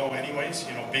to go anyways.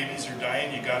 You know, babies are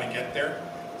dying, you got to get there.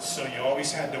 So you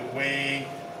always had to weigh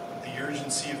the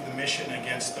urgency of the mission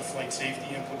against the flight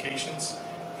safety implications.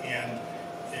 And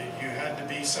you had to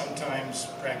be sometimes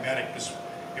pragmatic, because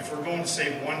if we're going to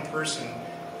save one person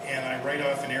and I write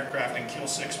off an aircraft and kill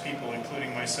 6 people,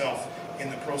 including myself, in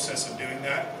the process of doing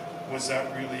that, was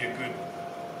that really a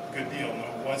good deal? No,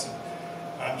 it wasn't.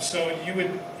 So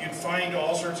you'd find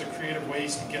all sorts of creative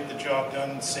ways to get the job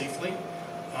done safely.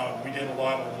 We did a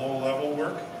lot of low-level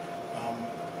work.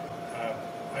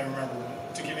 I remember,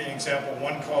 to give you an example,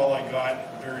 one call I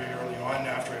got very early on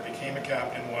after I became a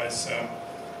captain was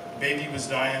baby was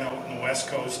dying out in the West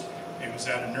Coast. It was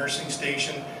at a nursing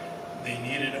station. They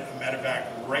needed a medevac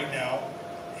right now,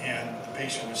 and the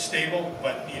patient was stable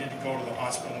but needed to go to the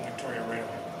hospital in Victoria right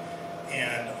away.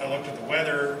 And I looked at the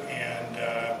weather,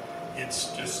 and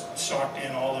it's just socked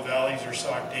in. All the valleys are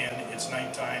socked in. It's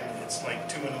nighttime. It's like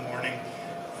 2 in the morning.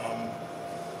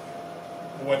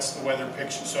 What's the weather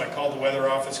picture? So I called the weather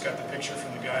office, got the picture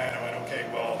from the guy, and I went, okay,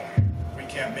 well, we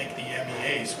can't make the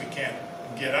MEAs. We can't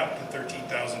get up to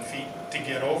 13,000 feet to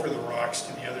get over the rocks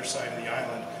to the other side of the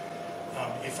island.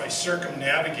 If I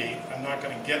circumnavigate, I'm not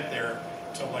going to get there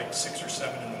till like 6 or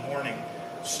 7 in the morning.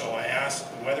 So I asked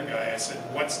the weather guy, I said,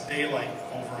 what's daylight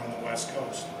over on the West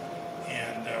Coast?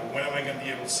 And when am I going to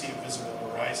be able to see a visible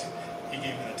horizon? He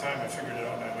gave me the time, I figured it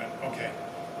out, and I went, okay.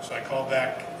 So I called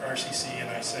back RCC and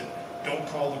I said, don't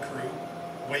call the crew,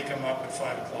 wake them up at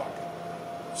 5 o'clock.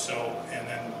 So, and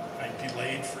then I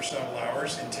delayed for several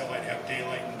hours until I'd have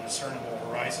daylight and discernible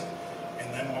horizon.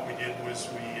 And then what we did was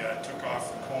we took off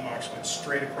from Comox, went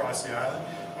straight across the island,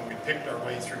 and we picked our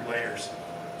way through layers.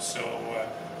 So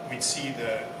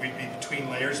we'd be between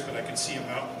layers, but I could see a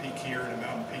mountain peak here and a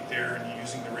mountain peak there, and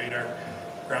using the radar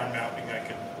ground mapping, I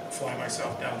could fly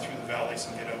myself down through the valleys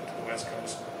and get out to the West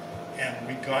Coast. And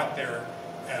we got there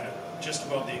at just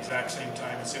about the exact same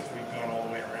time as if we'd gone all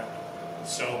the way around.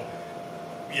 So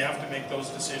you have to make those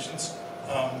decisions.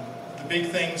 The big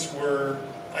things were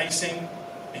icing,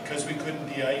 because we couldn't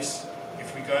de-ice.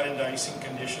 If we got into icing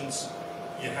conditions,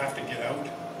 you'd have to get out.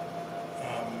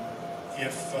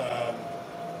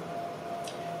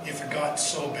 If it got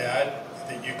so bad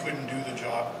that you couldn't do the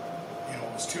job, you know,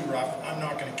 it was too rough, I'm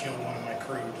not going to kill one of my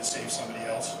crew to save somebody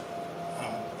else.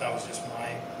 That was just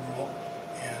my rule,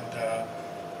 and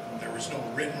there was no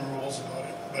written rules about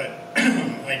it. But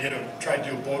I tried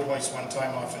to do a boat hoist one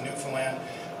time off of Newfoundland.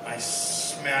 I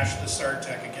smashed the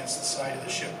Sartec against the side of the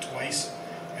ship twice,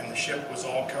 and the ship was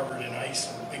all covered in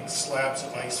ice, and big slabs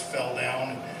of ice fell down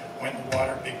and went in the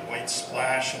water, big white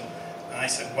splash, and I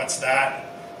said, what's that?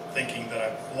 Thinking that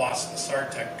I've lost the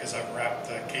Sartec because I've wrapped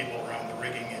the cable around the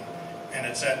rigging, and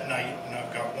it's at night, and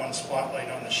I've got one spotlight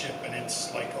on the ship, and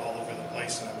it's like all over the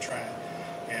place, and I'm trying.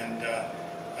 And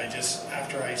I just,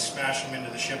 after I smashed him into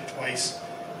the ship twice,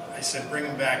 I said, bring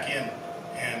him back in.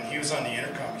 And he was on the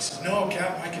intercom. He says, no,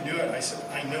 Captain, I can do it. I said,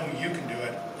 I know you can do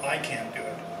it. I can't do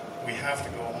it. We have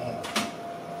to go home.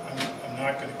 I'm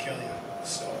not going to kill you.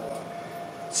 So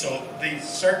the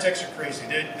Sartecs are crazy.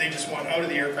 They just want out of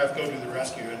the aircraft, go do the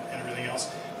rescue and everything else.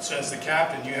 So as the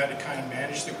captain, you had to kind of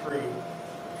manage the crew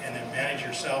and then manage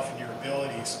yourself and your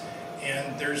abilities.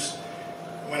 And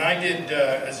when I did,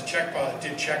 as a check pilot,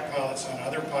 did check pilots on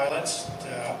other pilots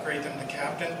to upgrade them to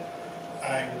captain,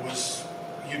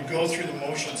 you'd go through the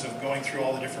motions of going through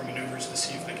all the different maneuvers to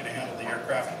see if they could handle the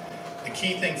aircraft. The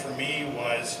key thing for me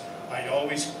was I'd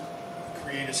always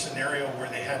create a scenario where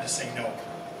they had to say no.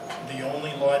 The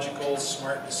only logical,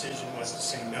 smart decision was to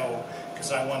say no,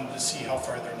 because I wanted to see how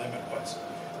far their limit was.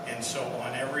 And so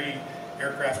on every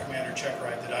aircraft commander check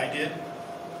ride that I did,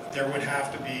 there would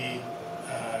have to be,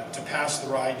 to pass the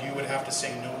ride, you would have to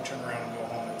say no, turn around and go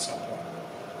home at some point.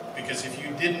 Because if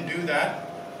you didn't do that,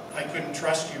 I couldn't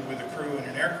trust you with a crew in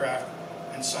an aircraft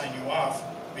and sign you off,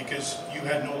 because you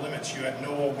had no limits. You had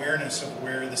no awareness of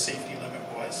where the safety limit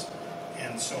was.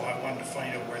 And so I wanted to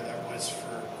find out where that was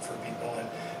for people. And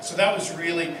so that was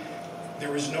really,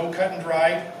 there was no cut and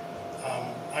dried.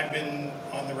 I've been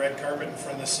on the red carpet in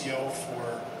front of the CO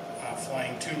for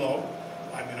flying too low.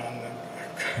 I've been on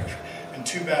the, in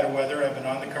too bad weather. I've been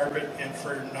on the carpet and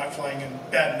for not flying in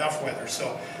bad enough weather.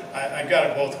 So I got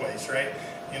it both ways, right?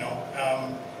 You know,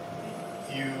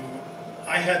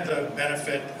 I had the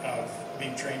benefit of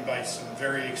being trained by some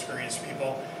very experienced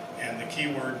people, and the key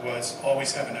word was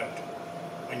always have an out.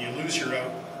 When you lose your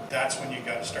out, that's when you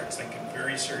got to start thinking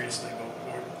very seriously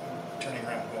about turning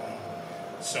around and going home.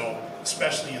 So,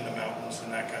 especially in the mountains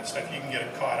and that kind of stuff, you can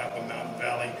get caught up a mountain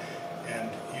valley, and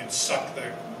you'd suck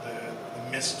the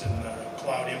mist and the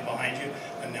cloud in behind you,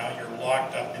 and now you're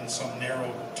locked up in some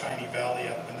narrow, tiny valley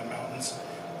up in the mountains,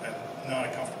 and not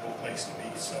a comfortable place to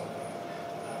be. So,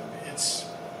 it's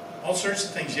all sorts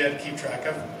of things you have to keep track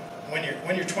of.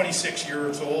 When you're 26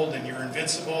 years old and you're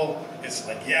invincible, it's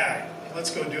like, yeah, let's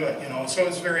go do it, you know. So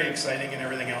it's very exciting and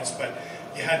everything else, but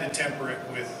you had to temper it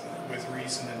with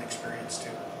reason and experience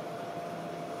too.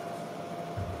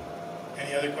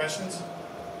 Any other questions?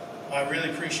 I really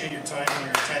appreciate your time and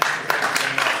your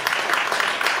attention.